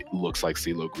game, it looks like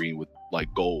CeeLo Green with like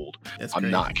gold. That's I'm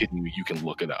crazy. not kidding you. You can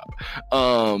look it up.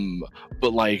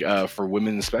 But like for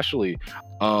women especially,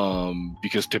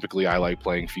 because typically I like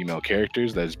playing female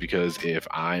characters. That is because if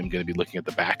I'm going to be looking at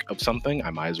the back of something, I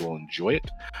might as well enjoy it.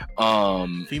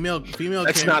 Female.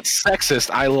 That's not sexist.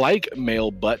 I like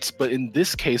male butts, but in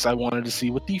this case, I wanted to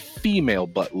see what the female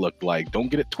butt looked like. Don't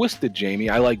get it twisted, Jamie.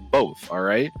 I like both. All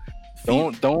right.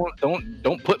 Don't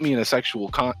put me in a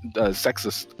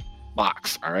sexist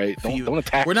box. All right. Don't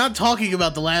attack. We're not talking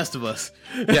about The Last of Us.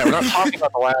 Yeah, we're not talking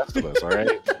about The Last of Us. All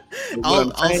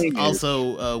right.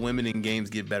 Also, women in games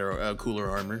get better, cooler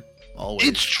armor. Always.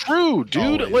 It's true,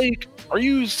 dude. Always. Like, are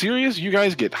you serious? You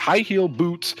guys get high heel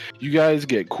boots. You guys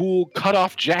get cool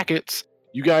cutoff jackets.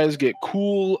 You guys get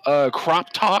cool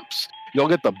crop tops. Y'all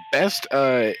get the best.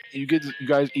 You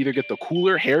guys either get the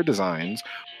cooler hair designs,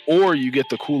 or you get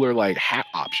the cooler like hat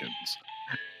options.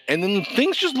 And then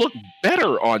things just look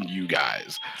better on you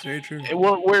guys. It's very true.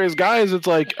 Whereas guys, it's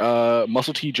like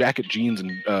muscle tee, jacket, jeans,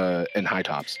 and high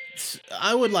tops.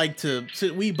 I would like to.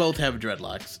 We both have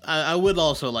dreadlocks. I would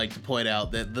also like to point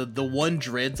out that the one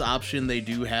dreads option they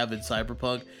do have in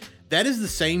Cyberpunk, that is the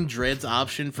same dreads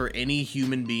option for any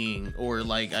human being, or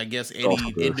like I guess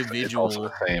any individual. It's also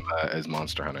the same as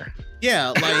Monster Hunter. Yeah,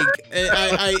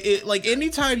 like like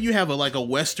anytime you have a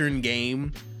Western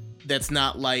game that's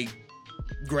not like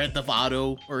Grand Theft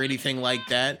Auto or anything like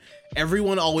that,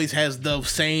 everyone always has the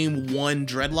same one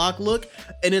dreadlock look,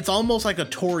 and it's almost like a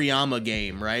Toriyama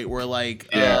game, right? Where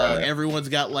like everyone's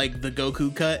got like the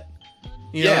Goku cut.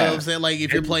 You know what I'm saying? Like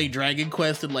if you're playing Dragon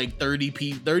Quest and like 30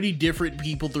 different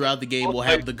people throughout the game will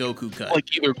have the Goku cut.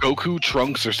 Like either Goku,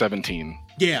 Trunks, or 17.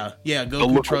 Yeah,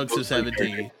 Goku, Trunks, or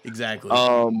 17. Exactly.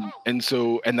 And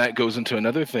that goes into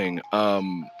another thing.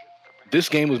 This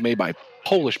game was made by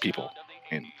Polish people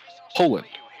in Poland,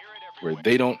 where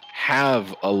they don't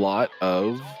have a lot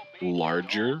of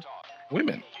larger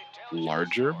women,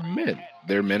 larger men.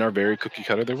 Their men are very cookie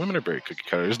cutter. Their women are very cookie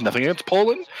cutter. There's nothing against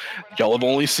Poland. Y'all have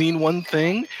only seen one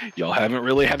thing. Y'all haven't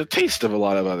really had a taste of a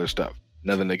lot of other stuff.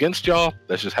 Nothing against y'all.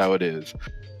 That's just how it is.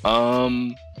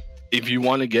 If you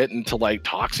want to get into like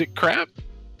toxic crap,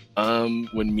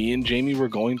 when me and Jamie were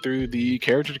going through the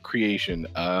character creation,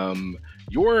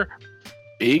 your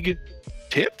big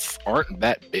tits aren't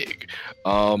that big.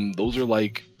 Those are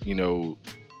like,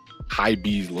 high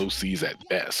B's, low C's at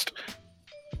best.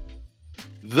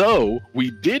 Though we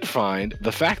did find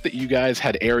the fact that you guys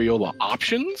had areola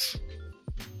options,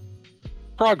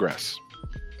 progress.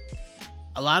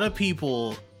 A lot of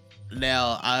people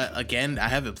now, I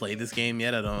haven't played this game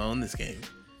yet. I don't own this game.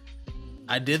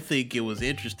 I did think it was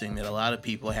interesting that a lot of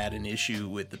people had an issue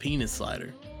with the penis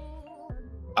slider.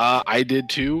 I did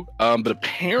too, but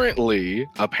apparently,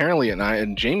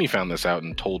 and Jamie found this out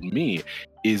and told me,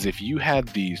 is if you had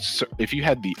the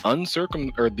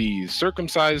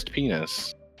circumcised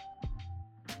penis,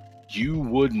 you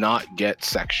would not get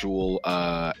sexual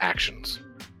actions,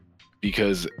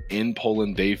 because in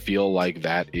Poland they feel like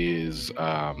that is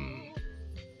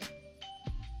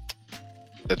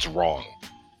that's wrong.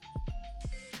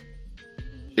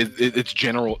 It's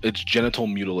genital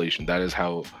mutilation. That is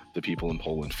how the people in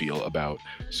Poland feel about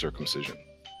circumcision.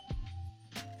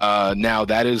 Now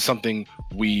that is something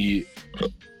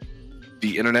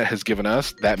the internet has given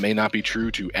us. That may not be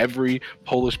true to every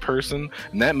Polish person,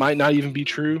 and that might not even be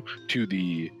true to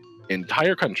the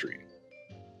entire country.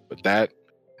 But that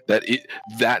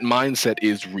mindset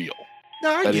is real. No,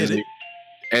 I get it.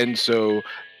 And so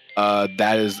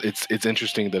it's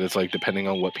interesting that it's like, depending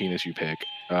on what penis you pick,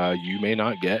 you may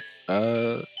not get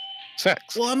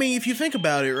sex. Well, I mean, if you think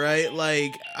about it, right?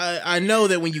 Like, I know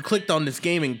that when you clicked on this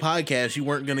gaming podcast, you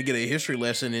weren't going to get a history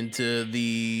lesson into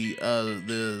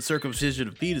the circumcision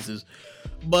of penises.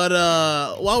 But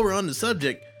while we're on the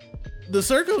subject,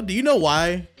 do you know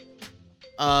why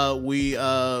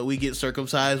we get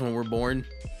circumcised when we're born?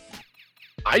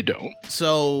 I don't.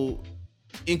 So,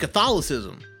 in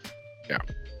Catholicism, yeah,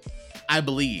 I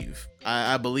believe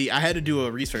I had to do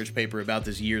a research paper about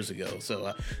this years ago,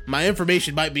 so my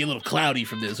information might be a little cloudy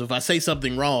from this. So if I say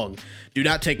something wrong, do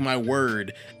not take my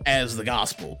word as the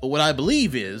gospel. But what I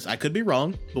believe is, I could be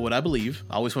wrong, but what I believe,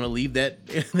 I always want to leave that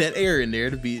air in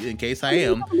there to be in case I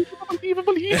am.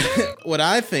 What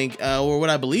I think, or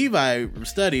what I believe I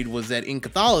studied, was that in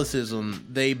Catholicism,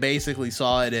 they basically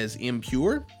saw it as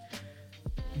impure.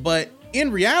 But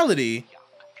in reality,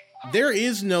 there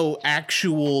is no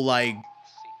actual like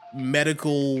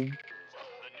medical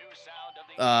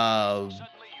there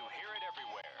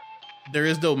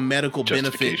is no medical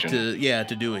benefit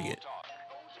to doing it.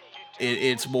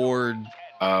 It's more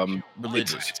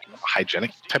religious. It's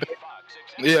hygienic type of thing.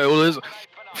 Yeah, well, it is.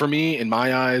 For me, in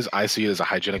my eyes, I see it as a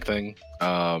hygienic thing.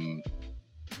 Some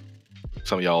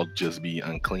of y'all just be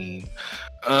unclean,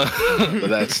 but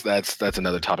that's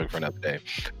another topic for another day.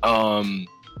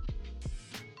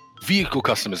 Vehicle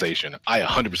customization. I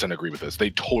 100% agree with this. They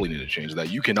totally need to change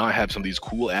that. You cannot have some of these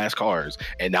cool ass cars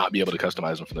and not be able to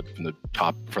customize them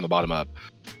from the bottom up.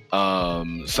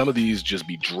 Some of these just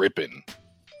be dripping.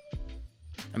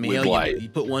 I mean, you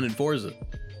put one in Forza.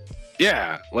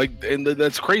 Yeah, like, and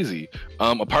that's crazy.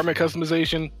 Apartment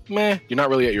customization, meh. You're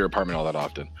not really at your apartment all that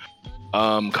often.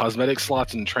 Cosmetic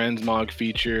slots and transmog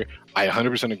feature. I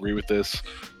 100% agree with this.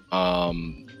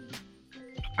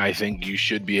 I think you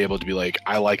should be able to be like,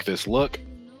 I like this look,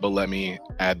 but let me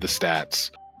add the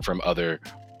stats from other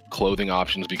clothing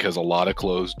options, because a lot of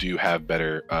clothes do have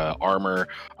better armor.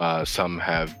 Some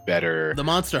have better... The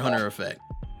Monster Hunter effect.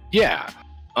 Yeah.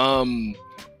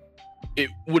 It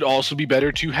would also be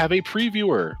better to have a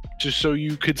previewer, just so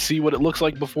you could see what it looks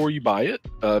like before you buy it,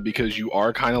 because you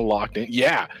are kind of locked in.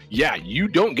 Yeah, you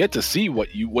don't get to see what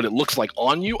it looks like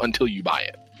on you until you buy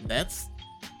it. That's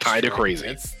kind of crazy.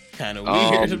 That's kind of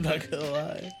weird. I'm not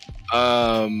gonna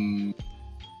lie.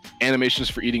 Animations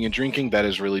for eating and drinking, that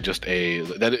is really just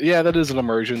that is an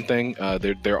immersion thing.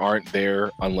 There aren't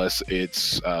there unless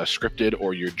it's scripted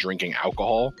or you're drinking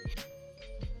alcohol.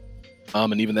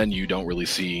 And even then, you don't really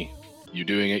see you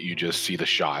doing it. You just see the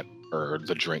shot or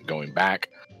the drink going back.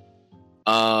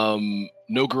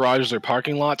 No garages or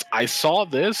parking lots. I saw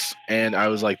this and I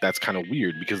was like, that's kind of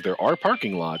weird, because there are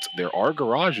parking lots, there are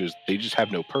garages, they just have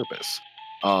no purpose.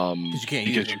 You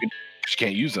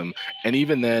can't use them. And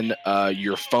even then,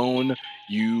 your phone,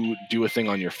 you do a thing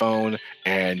on your phone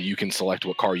and you can select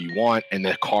what car you want and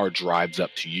the car drives up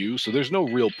to you. So there's no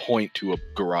real point to a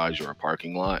garage or a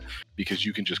parking lot, because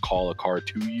you can just call a car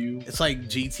to you. It's like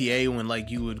GTA when like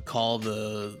you would call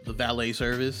the valet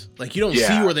service. Like you don't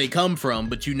see where they come from,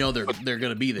 but you know they're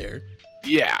gonna be there.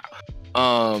 Yeah.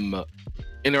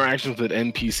 Interactions with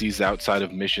NPCs outside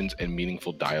of missions and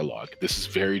meaningful dialogue. This is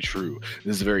very true.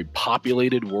 This is a very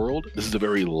populated world. This is a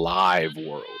very live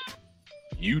world.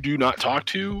 You do not talk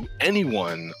to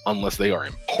anyone unless they are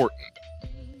important.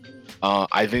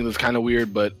 I think that's kind of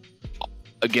weird, but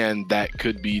again, that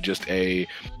could be just no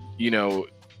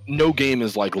game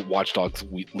is like Watch Dogs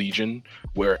Legion,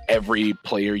 where every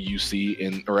player you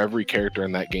see or every character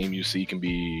in that game you see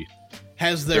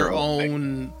has their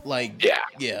own like.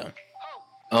 Yeah.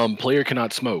 Player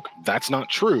cannot smoke. That's not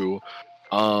true.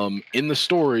 In the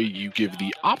story, you give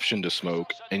the option to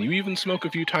smoke, and you even smoke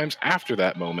a few times after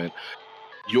that moment.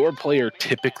 Your player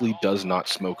typically does not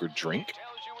smoke or drink.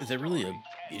 Is that really an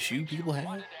issue people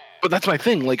have? But that's my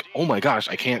thing. Like, oh my gosh,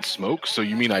 I can't smoke, so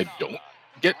you mean I don't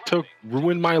get to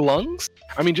ruin my lungs?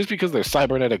 I mean, just because they're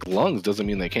cybernetic lungs doesn't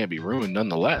mean they can't be ruined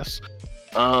nonetheless.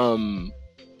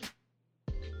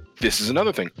 This is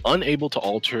another thing. Unable to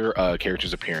alter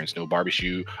character's appearance. No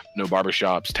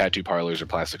barbershops, tattoo parlors, or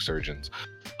plastic surgeons.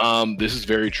 This is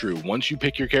very true. Once you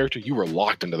pick your character, you are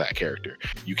locked into that character.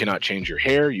 You cannot change your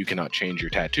hair. You cannot change your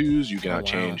tattoos. You cannot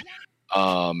change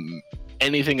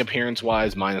anything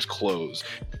appearance-wise minus clothes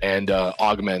and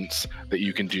augments that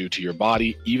you can do to your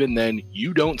body. Even then,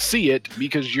 you don't see it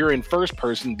because you're in first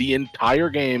person the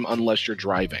entire game unless you're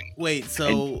driving. Wait,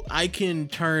 so I can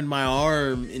turn my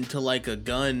arm into like a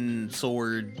gun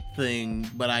sword thing,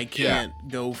 but I can't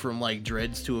go from like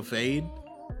dreads to a fade?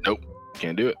 Nope,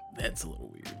 can't do it. That's a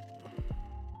little weird.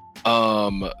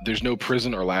 There's no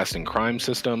prison or lasting crime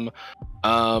system.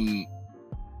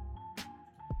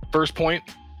 First point,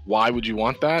 why would you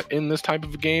want that in this type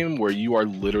of a game where you are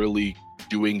literally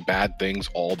doing bad things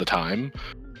all the time?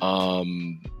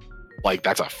 Like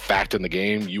that's a fact in the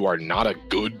game. You are not a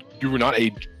good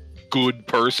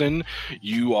person.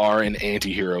 You are an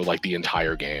anti-hero like the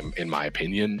entire game, in my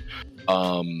opinion.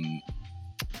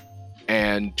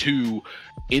 And two,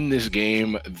 in this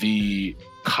game, the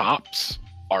cops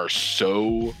are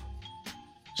so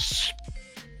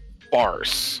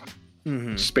sparse.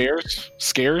 Mm-hmm.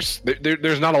 Scarce.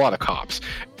 There's not a lot of cops.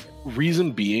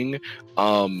 Reason being,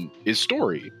 is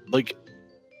story. Like,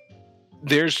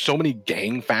 there's so many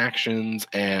gang factions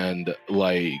and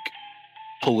like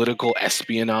political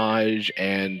espionage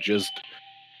and just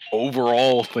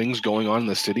overall things going on in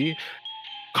the city.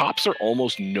 Cops are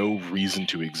almost no reason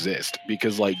to exist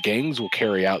because like gangs will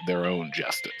carry out their own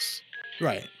justice.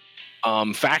 Right.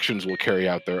 Factions will carry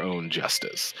out their own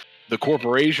justice. The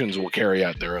corporations will carry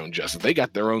out their own justice. They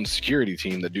got their own security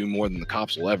team that do more than the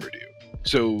cops will ever do.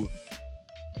 So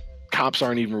cops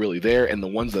aren't even really there, and the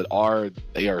ones that are,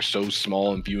 they are so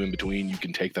small and few in between, you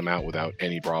can take them out without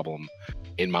any problem,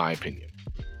 in my opinion.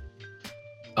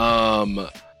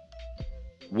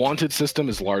 Wanted system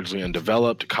is largely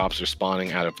undeveloped. Cops are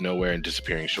spawning out of nowhere and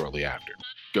disappearing shortly after.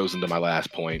 Goes into my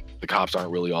last point. The cops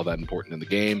aren't really all that important in the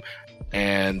game,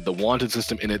 and the wanted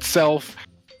system in itself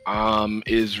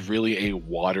is really a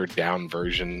watered down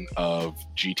version of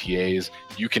GTA's.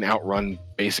 You can outrun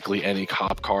basically any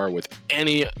cop car with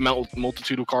any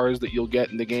multitude of cars that you'll get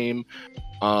in the game,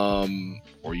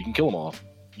 or you can kill them all.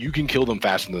 You can kill them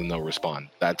faster than they'll respawn.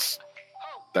 That's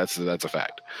a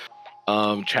fact.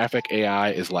 Traffic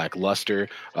AI is lackluster.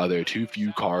 There are too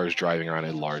few cars driving around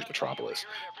a large metropolis.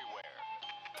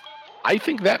 I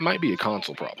think that might be a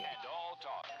console problem,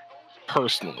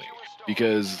 personally,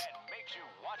 because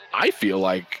I feel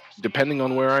like depending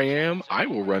on where I am, I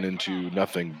will run into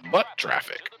nothing but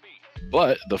traffic.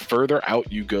 But the further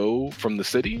out you go from the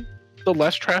city, the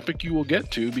less traffic you will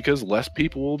get to because less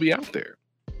people will be out there.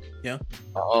 Yeah.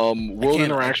 World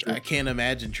interaction. I can't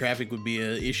imagine traffic would be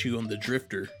an issue on the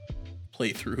Drifter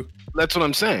playthrough. That's what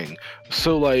I'm saying.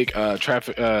 So like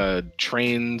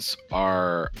trains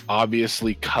are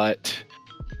obviously cut.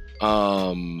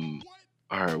 All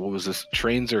right, what was this?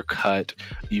 Trains are cut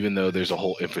even though there's a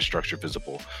whole infrastructure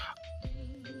visible.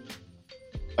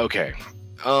 Okay.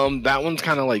 That one's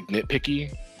kind of like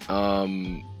nitpicky.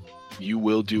 You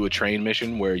will do a train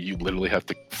mission where you literally have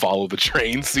to follow the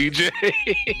train, CJ.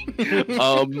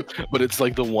 But it's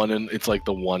like the one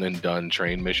and done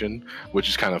train mission, which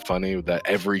is kind of funny that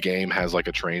every game has like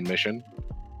a train mission.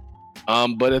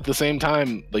 But at the same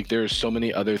time, like there's so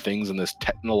many other things in this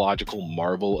technological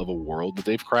marvel of a world that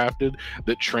they've crafted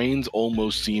that trains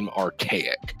almost seem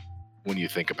archaic when you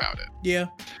think about it. Yeah.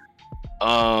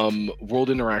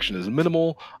 World interaction is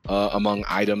minimal. Among the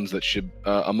items that should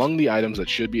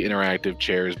be interactive: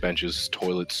 chairs, benches,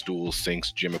 toilets, stools,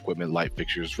 sinks, gym equipment, light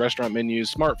fixtures, restaurant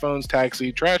menus, smartphones,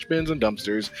 taxi, trash bins, and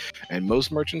dumpsters, and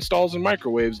most merchant stalls and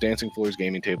microwaves, dancing floors,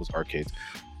 gaming tables, arcades.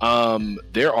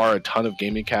 There are a ton of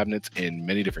gaming cabinets in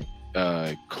many different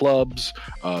clubs,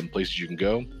 places you can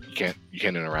go. You can't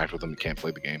interact with them. You can't play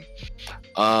the game.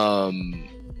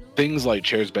 Things like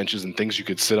chairs, benches, and things you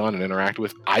could sit on and interact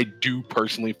with, I do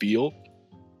personally feel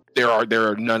there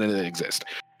are none that exist.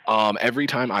 Every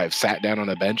time I've sat down on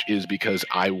a bench is because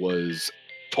I was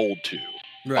told to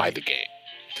by the game.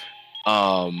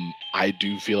 I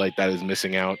do feel like that is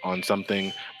missing out on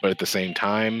something, but at the same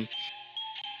time,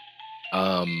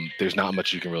 there's not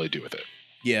much you can really do with it.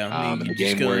 Yeah, I mean,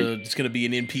 it's gonna be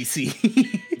an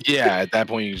NPC. Yeah, at that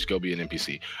point you just go be an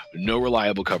NPC. No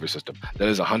reliable cover system. That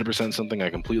is 100% something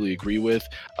I completely agree with.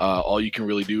 All you can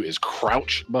really do is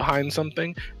crouch behind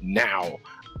something. Now,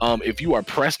 if you are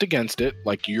pressed against it,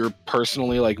 like you're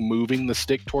personally like moving the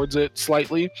stick towards it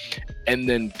slightly, and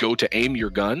then go to aim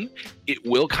your gun, it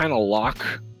will kind of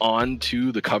lock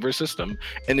onto the cover system.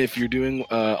 And if you're doing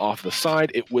off the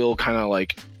side, it will kind of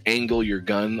like angle your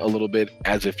gun a little bit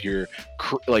as if you're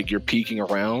peeking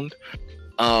around.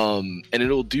 And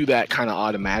it'll do that kind of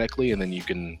automatically, and then you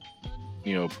can,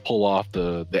 pull off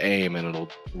the aim and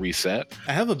it'll reset.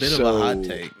 I have a bit of a hot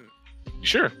take.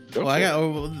 Sure.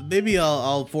 Maybe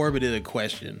I'll forward it a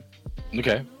question.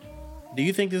 Okay. Do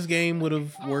you think this game would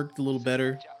have worked a little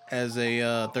better as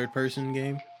a third-person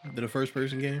game than a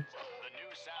first-person game?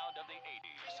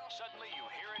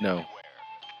 No.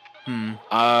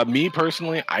 Me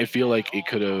personally, I feel like it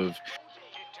could have.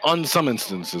 On some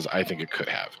instances, I think it could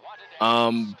have.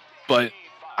 But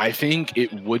I think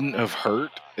it wouldn't have hurt,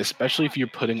 especially if you're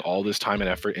putting all this time and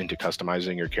effort into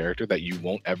customizing your character that you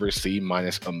won't ever see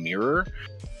minus a mirror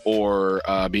or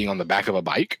being on the back of a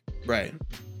bike. Right.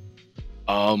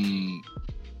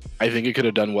 I think it could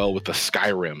have done well with the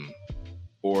Skyrim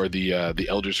or the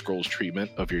Elder Scrolls treatment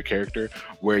of your character,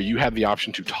 where you have the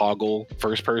option to toggle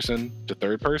first person to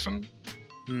third person.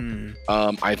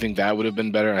 I think that would have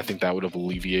been better. I think that would have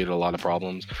alleviated a lot of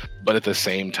problems. But at the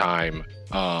same time,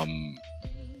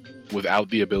 without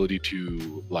the ability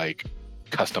to like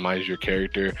customize your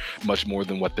character much more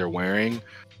than what they're wearing,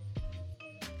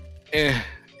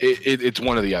 it's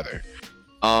one or the other.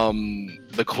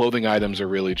 The clothing items are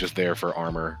really just there for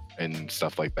armor and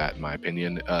stuff like that, in my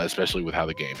opinion, especially with how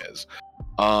the game is.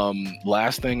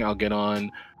 Last thing I'll get on.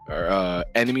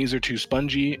 Enemies are too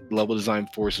spongy. Level design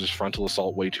forces frontal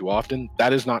assault way too often.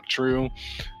 That is not true.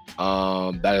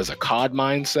 That is a COD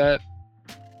mindset.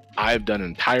 I've done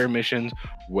entire missions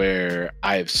where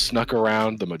I have snuck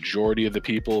around the majority of the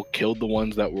people, killed the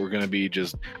ones that were going to be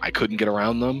I couldn't get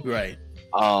around them. Right.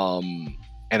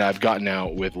 And I've gotten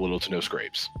out with little to no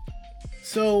scrapes.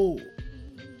 So,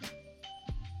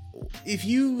 if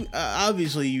you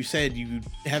obviously you said you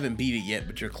haven't beat it yet,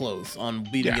 but you're close on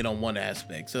beating it on one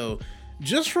aspect. So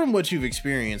just from what you've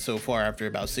experienced so far after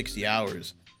about 60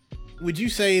 hours, would you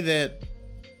say that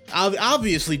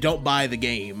obviously don't buy the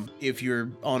game if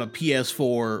you're on a PS4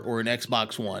 or an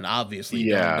Xbox One?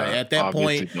 Obviously, at that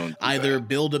point, either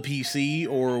build a PC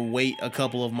or wait a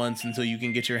couple of months until you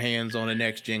can get your hands on a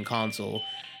next gen console.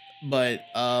 But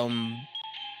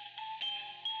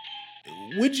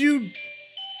would you?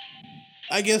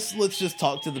 I guess let's just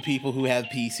talk to the people who have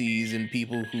PCs and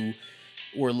people who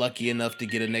were lucky enough to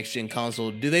get a next gen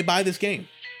console. Do they buy this game?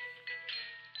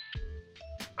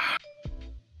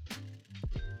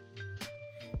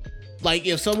 Like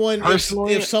if someone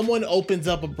opens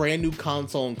up a brand new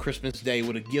console on Christmas Day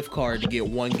with a gift card to get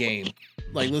one game,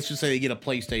 like let's just say they get a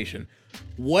PlayStation,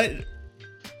 what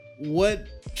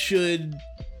should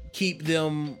keep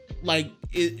them like?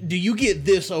 Do you get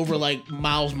this over like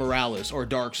Miles Morales or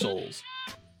Dark Souls?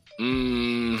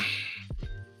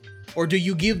 Or do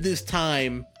you give this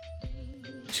time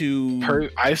to?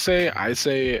 I say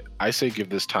give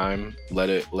this time. Let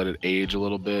it age a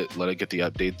little bit. Let it get the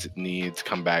updates it needs.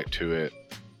 Come back to it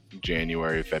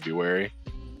January, February.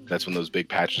 That's when those big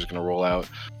patches are gonna roll out.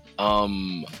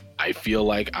 I feel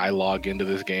like I log into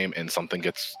this game and something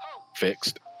gets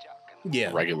fixed.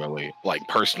 Yeah, regularly, like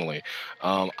personally.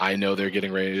 I know they're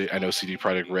getting ready. I know CD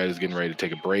Projekt Red is getting ready to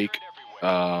take a break.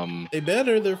 They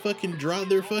better. Their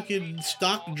fucking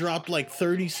stock dropped like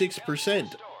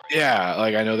 36%. Yeah,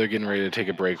 like I know they're getting ready to take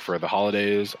a break for the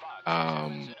holidays.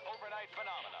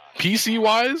 PC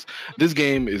wise, this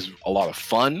game is a lot of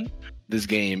fun. This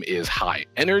game is high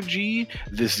energy.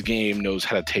 This game knows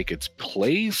how to take its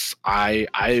place. I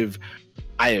have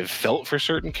felt for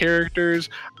certain characters.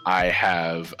 There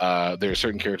are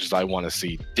certain characters I want to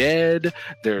see dead.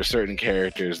 There are certain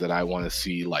characters that I want to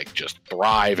see like just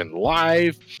thrive in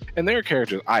life. And there are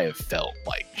characters I have felt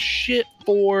like shit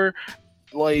for.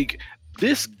 Like,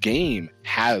 this game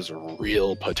has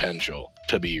real potential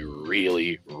to be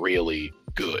really, really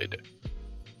good.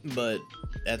 But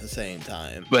at the same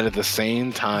time,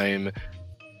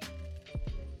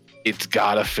 it's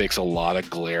got to fix a lot of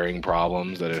glaring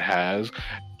problems that it has.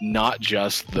 Not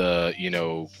just the,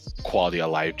 quality of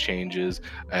life changes,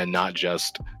 and not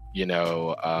just,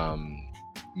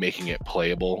 making it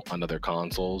playable on other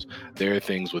consoles. There are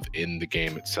things within the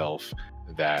game itself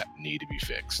that need to be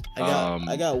fixed.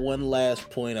 I got one last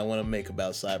point I want to make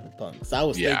about Cyberpunk. 'Cause I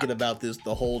was thinking about this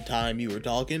the whole time you were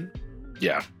talking.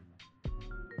 Yeah.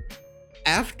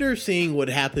 After seeing what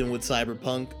happened with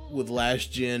Cyberpunk with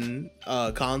last gen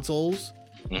consoles,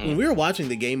 when we were watching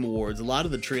the Game Awards, a lot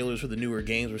of the trailers for the newer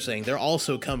games were saying they're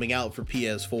also coming out for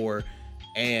PS4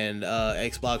 and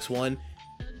Xbox One.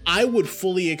 I would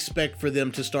fully expect for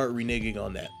them to start reneging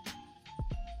on that.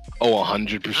 Oh,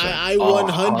 100%. I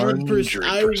 100%.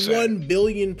 I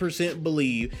 1,000,000,000%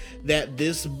 believe that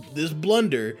this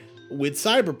blunder with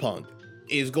Cyberpunk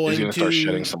is going to start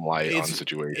shedding some light on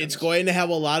situations. It's going to have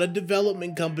a lot of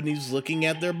development companies looking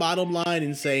at their bottom line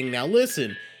and saying, now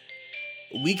listen,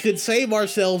 we could save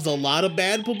ourselves a lot of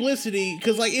bad publicity,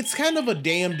 because like it's kind of a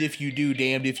damned if you do,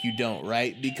 damned if you don't,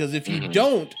 right? Because if you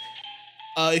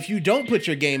don't put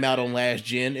your game out on last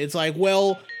gen, it's like,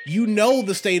 well,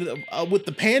 the state of, with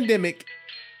the pandemic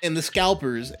and the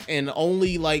scalpers, and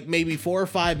only like maybe 4 or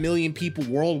 5 million people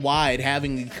worldwide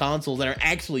having these consoles that are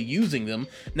actually using them,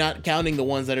 not counting the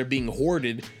ones that are being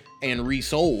hoarded and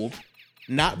resold.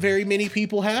 Not very many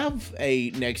people have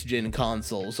a next-gen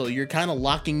console, so you're kind of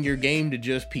locking your game to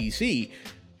just PC.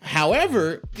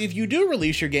 However, if you do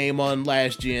release your game on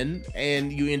last gen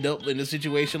and you end up in a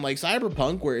situation like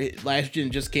Cyberpunk where last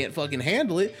gen just can't fucking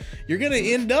handle it, you're going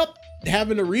to end up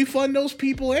having to refund those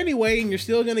people anyway, and you're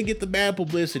still going to get the bad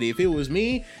publicity. If it was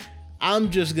me, I'm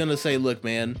just going to say, look,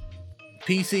 man,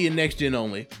 PC and next gen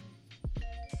only.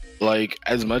 Like,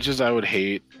 as much as I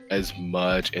hate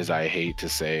to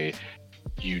say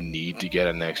you need to get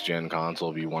a next gen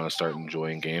console if you want to start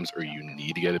enjoying games, or you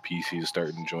need to get a PC to start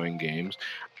enjoying games,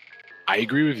 I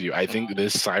agree with you. I think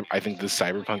this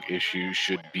Cyberpunk issue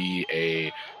should be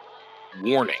a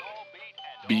warning,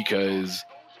 because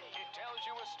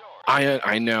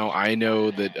I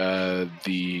know that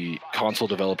the console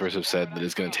developers have said that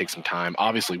it's going to take some time.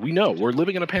 Obviously, we know we're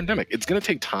living in a pandemic. It's going to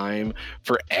take time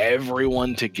for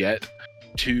everyone to get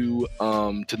to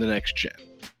the next gen.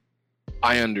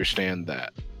 I understand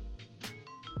that.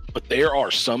 But there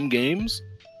are some games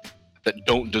that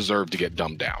don't deserve to get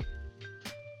dumbed down.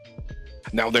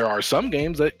 Now, there are some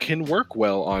games that can work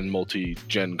well on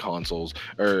multi-gen consoles,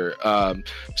 or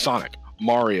Sonic,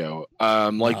 Mario,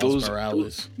 like those.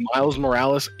 Miles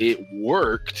Morales, it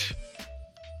worked,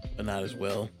 but not as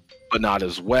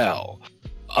well.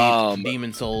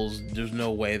 Demon Souls, there's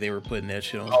no way they were putting that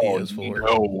shit on PS4.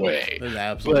 No way. There's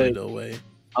absolutely no way.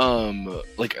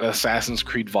 Like Assassin's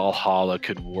Creed Valhalla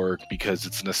could work because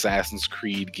it's an Assassin's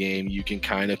Creed game. You can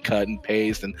kind of cut and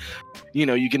paste, and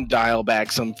you can dial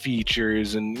back some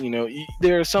features, and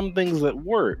there are some things that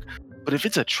work. But if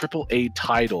it's a AAA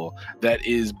title that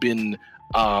has been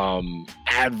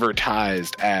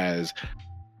advertised as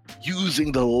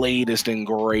using the latest and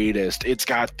greatest, it's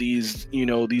got these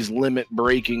limit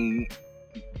breaking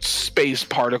space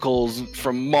particles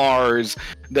from Mars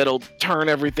that'll turn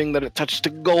everything that it touches to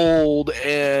gold,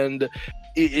 and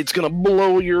it's gonna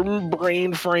blow your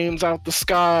brain frames out the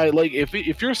sky. Like,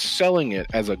 if you're selling it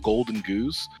as a golden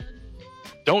goose,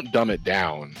 don't dumb it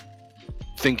down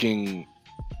thinking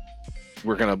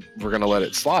we're gonna let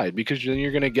it slide, because then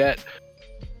you're gonna get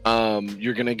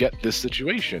you're going to get this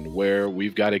situation where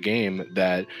we've got a game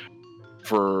that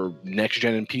for next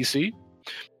gen and PC,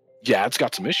 yeah, it's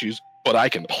got some issues, but I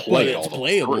can play it. It's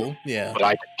playable, yeah. But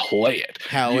I can play it.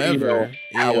 However,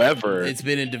 however, it's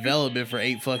been in development for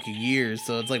 8 fucking years,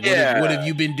 so it's like, what have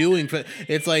you been doing?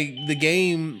 It's like the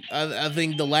game. I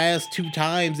think the last 2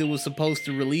 times it was supposed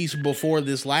to release before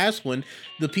this last one,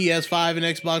 the PS5 and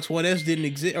Xbox One S didn't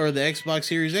exist, or the Xbox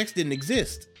Series X didn't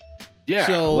exist. Yeah.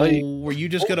 So were you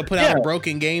just gonna put out a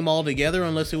broken game altogether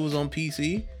unless it was on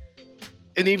PC?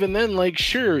 And even then, like,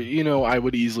 sure, I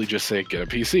would easily just say get a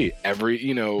PC.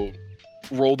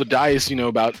 Roll the dice,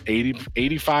 about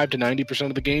 85 to 90%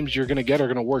 of the games you're going to get are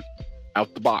going to work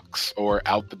out the box or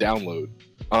out the download.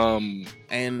 But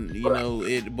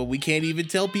we can't even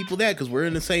tell people that because we're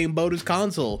in the same boat as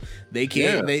console. They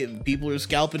can't, people are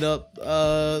scalping up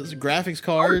graphics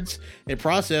cards and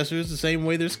processors the same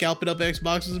way they're scalping up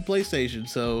Xboxes and PlayStation.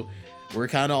 So we're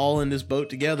kind of all in this boat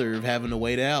together of having to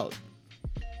wait out.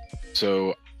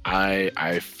 So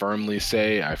I firmly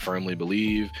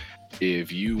believe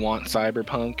if you want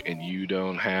Cyberpunk and you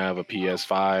don't have a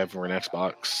PS5 or an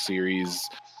Xbox Series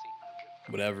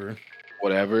whatever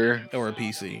or a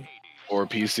PC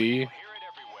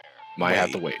might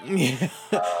have to wait.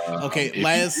 Okay,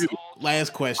 last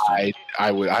question.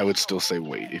 I would still say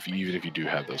wait even if you do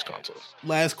have those consoles.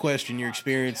 Last question, your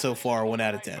experience so far, 1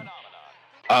 out of 10.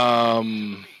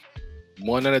 1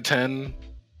 out of 10,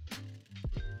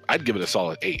 I'd give it a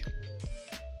solid 8.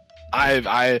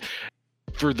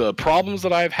 For the problems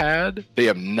that I've had, they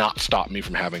have not stopped me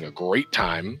from having a great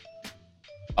time.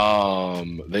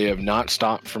 They have not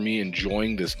stopped for me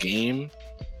enjoying this game.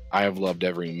 I have loved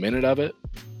every minute of it.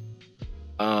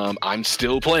 I'm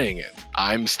still playing it.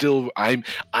 I'm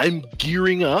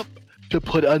gearing up to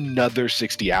put another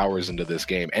 60 hours into this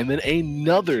game and then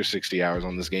another 60 hours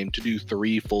on this game to do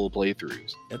 3 full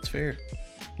playthroughs. That's fair.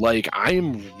 Like, I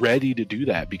am ready to do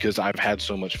that because I've had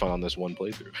so much fun on this one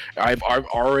playthrough. I've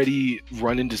already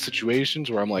run into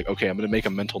situations where I'm like, okay, I'm going to make a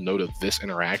mental note of this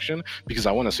interaction because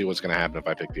I want to see what's going to happen if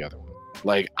I pick the other one.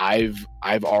 Like, I've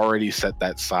already set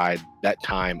that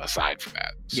time aside for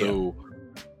that. So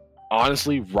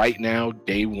honestly, right now,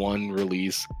 day 1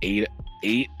 release, 8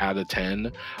 out of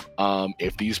 10.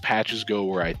 If these patches go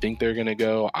where I think they're going to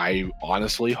go, I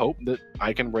honestly hope that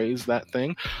I can raise that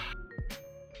thing.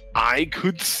 I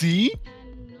could see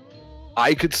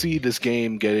this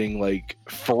game getting like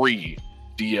free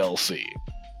DLC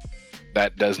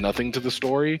that does nothing to the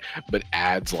story but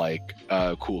adds like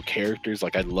cool characters.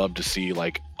 Like, I'd love to see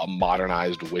like a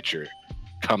modernized Witcher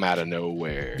come out of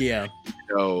nowhere.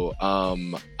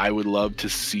 I would love to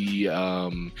see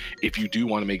if you do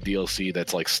want to make DLC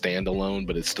that's like standalone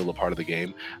but it's still a part of the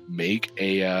game, make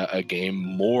a game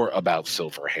more about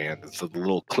Silverhand and so the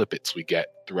little clippets we get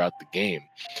throughout the game.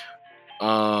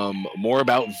 More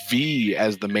about V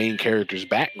as the main character's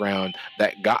background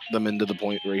that got them into the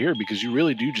point right here, because you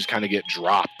really do just kind of get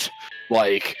dropped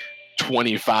like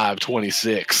 25,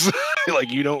 26. Like,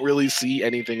 you don't really see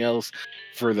anything else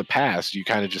for the past. You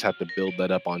kind of just have to build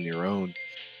that up on your own.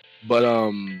 But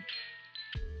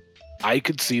I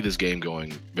could see this game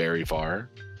going very far,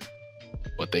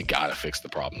 but they gotta fix the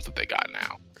problems that they got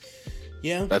now.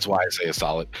 Yeah, that's why I say a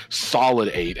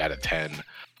solid 8 out of 10.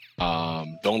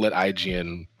 Don't let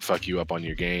IGN fuck you up on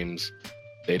your games.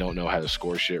 They don't know how to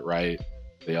score shit right.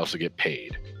 They also get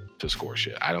paid to score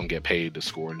shit. I don't get paid to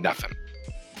score nothing.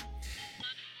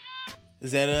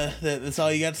 Is that's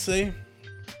all you got to say?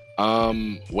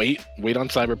 Wait on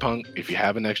Cyberpunk. If you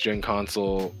have a next gen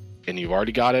console and you've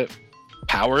already got it,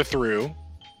 power through.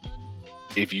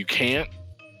 If you can't,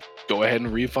 go ahead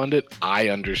and refund it. I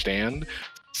understand.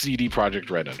 CD Projekt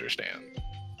Red understand.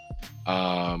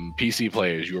 PC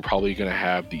players, you are probably going to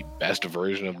have the best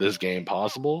version of this game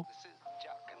possible.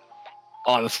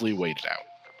 Honestly, wait it out,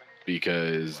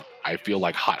 because I feel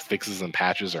like hot fixes and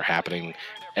patches are happening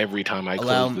every time I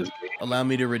close this game. Allow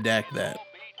me to redact that.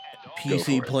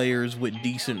 PC players with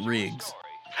decent rigs.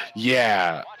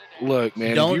 Yeah. Look,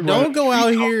 man. Don't go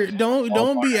out here.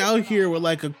 Don't be out here with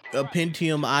like a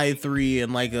Pentium i3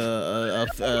 and like a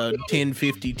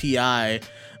 1050 Ti,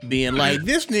 being like,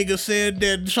 this nigga said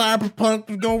that Cyberpunk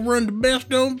was gonna run the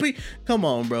best on P. Come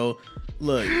on, bro.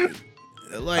 Look,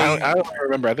 like I don't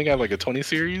remember. I think I have like a 20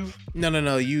 series.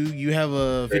 No. You have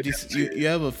a 50. You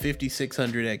have a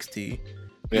 5600 XT.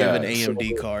 You have an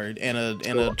AMD card and a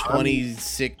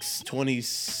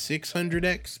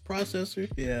 2600X processor.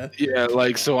 Yeah. Yeah,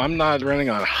 like, so I'm not running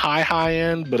on high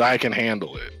end, but I can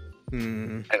handle it.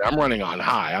 and I'm running on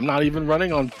high. I'm not even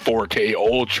running on 4K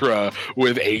Ultra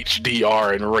with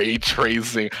HDR and ray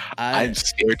tracing. I'm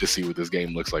scared to see what this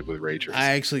game looks like with ray tracing.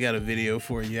 I actually got a video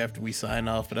for you after we sign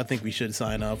off, but I think we should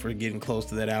sign off. We're getting close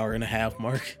to that hour and a half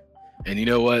mark. And you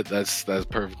know what? That's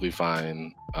perfectly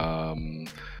fine.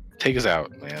 Take us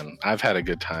out, man. I've had a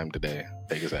good time today.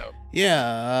 Take us out.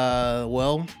 Yeah,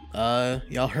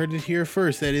 y'all heard it here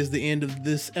first. That is the end of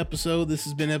this episode. This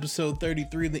has been episode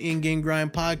 33 of the In-Game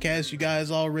Grind podcast. You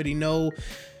guys already know.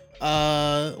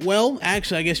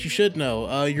 Actually, I guess you should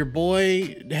know. Your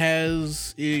boy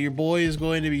is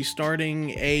going to be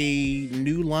starting a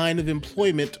new line of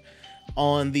employment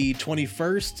on the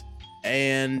 21st.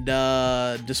 And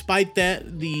despite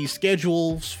that, the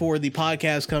schedules for the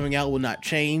podcast coming out will not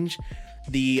change.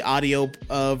 The audio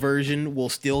version will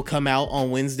still come out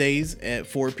on Wednesdays at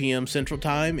 4 p.m. Central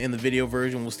Time, and the video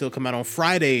version will still come out on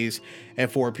Fridays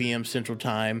at 4 p.m. Central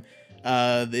Time.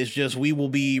 It's just we will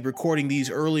be recording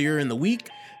these earlier in the week,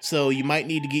 so you might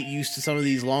need to get used to some of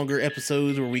these longer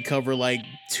episodes where we cover like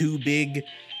 2 big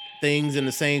things in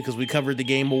the same, because we covered the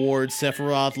Game Awards,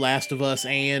 Sephiroth, Last of Us,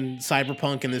 and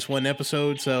Cyberpunk in this one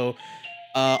episode. So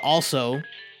also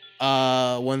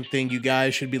one thing you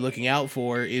guys should be looking out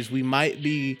for is we might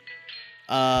be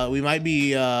I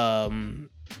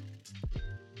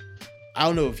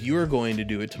don't know if you're going to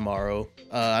do it tomorrow.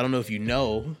 I don't know if you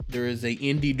know, there is a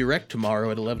Indie Direct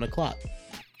tomorrow at 11 o'clock.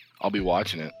 I'll be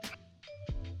watching it.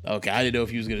 Okay, I didn't know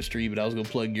if you was going to stream it. I was going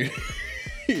to plug your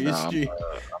stream.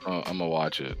 I'm gonna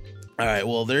watch it. All right.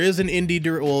 Well, there is an Indie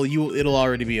Direct. Well, it'll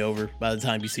already be over by the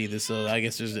time you see this. So I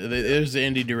guess there's the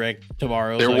Indie Direct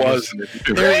tomorrow. There was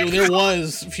there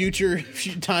was future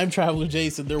time traveler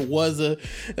Jason. There was a,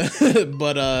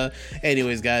 but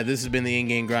anyways, guys, this has been the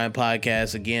In-Game Grind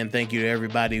podcast. Again, thank you to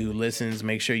everybody who listens.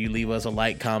 Make sure you leave us a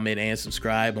like, comment, and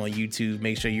subscribe on YouTube.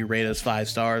 Make sure you rate us 5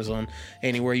 stars on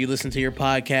anywhere you listen to your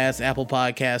podcast: Apple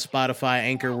Podcasts, Spotify,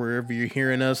 Anchor, wherever you're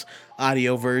hearing us.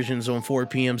 Audio versions on 4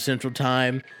 p.m. Central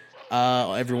Time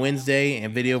every Wednesday,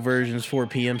 and video versions 4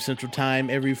 p.m. Central Time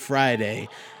every Friday.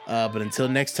 But until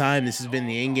next time, this has been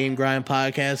the In-Game Grind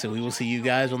podcast, and we will see you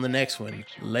guys on the next one.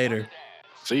 Later.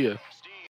 See ya.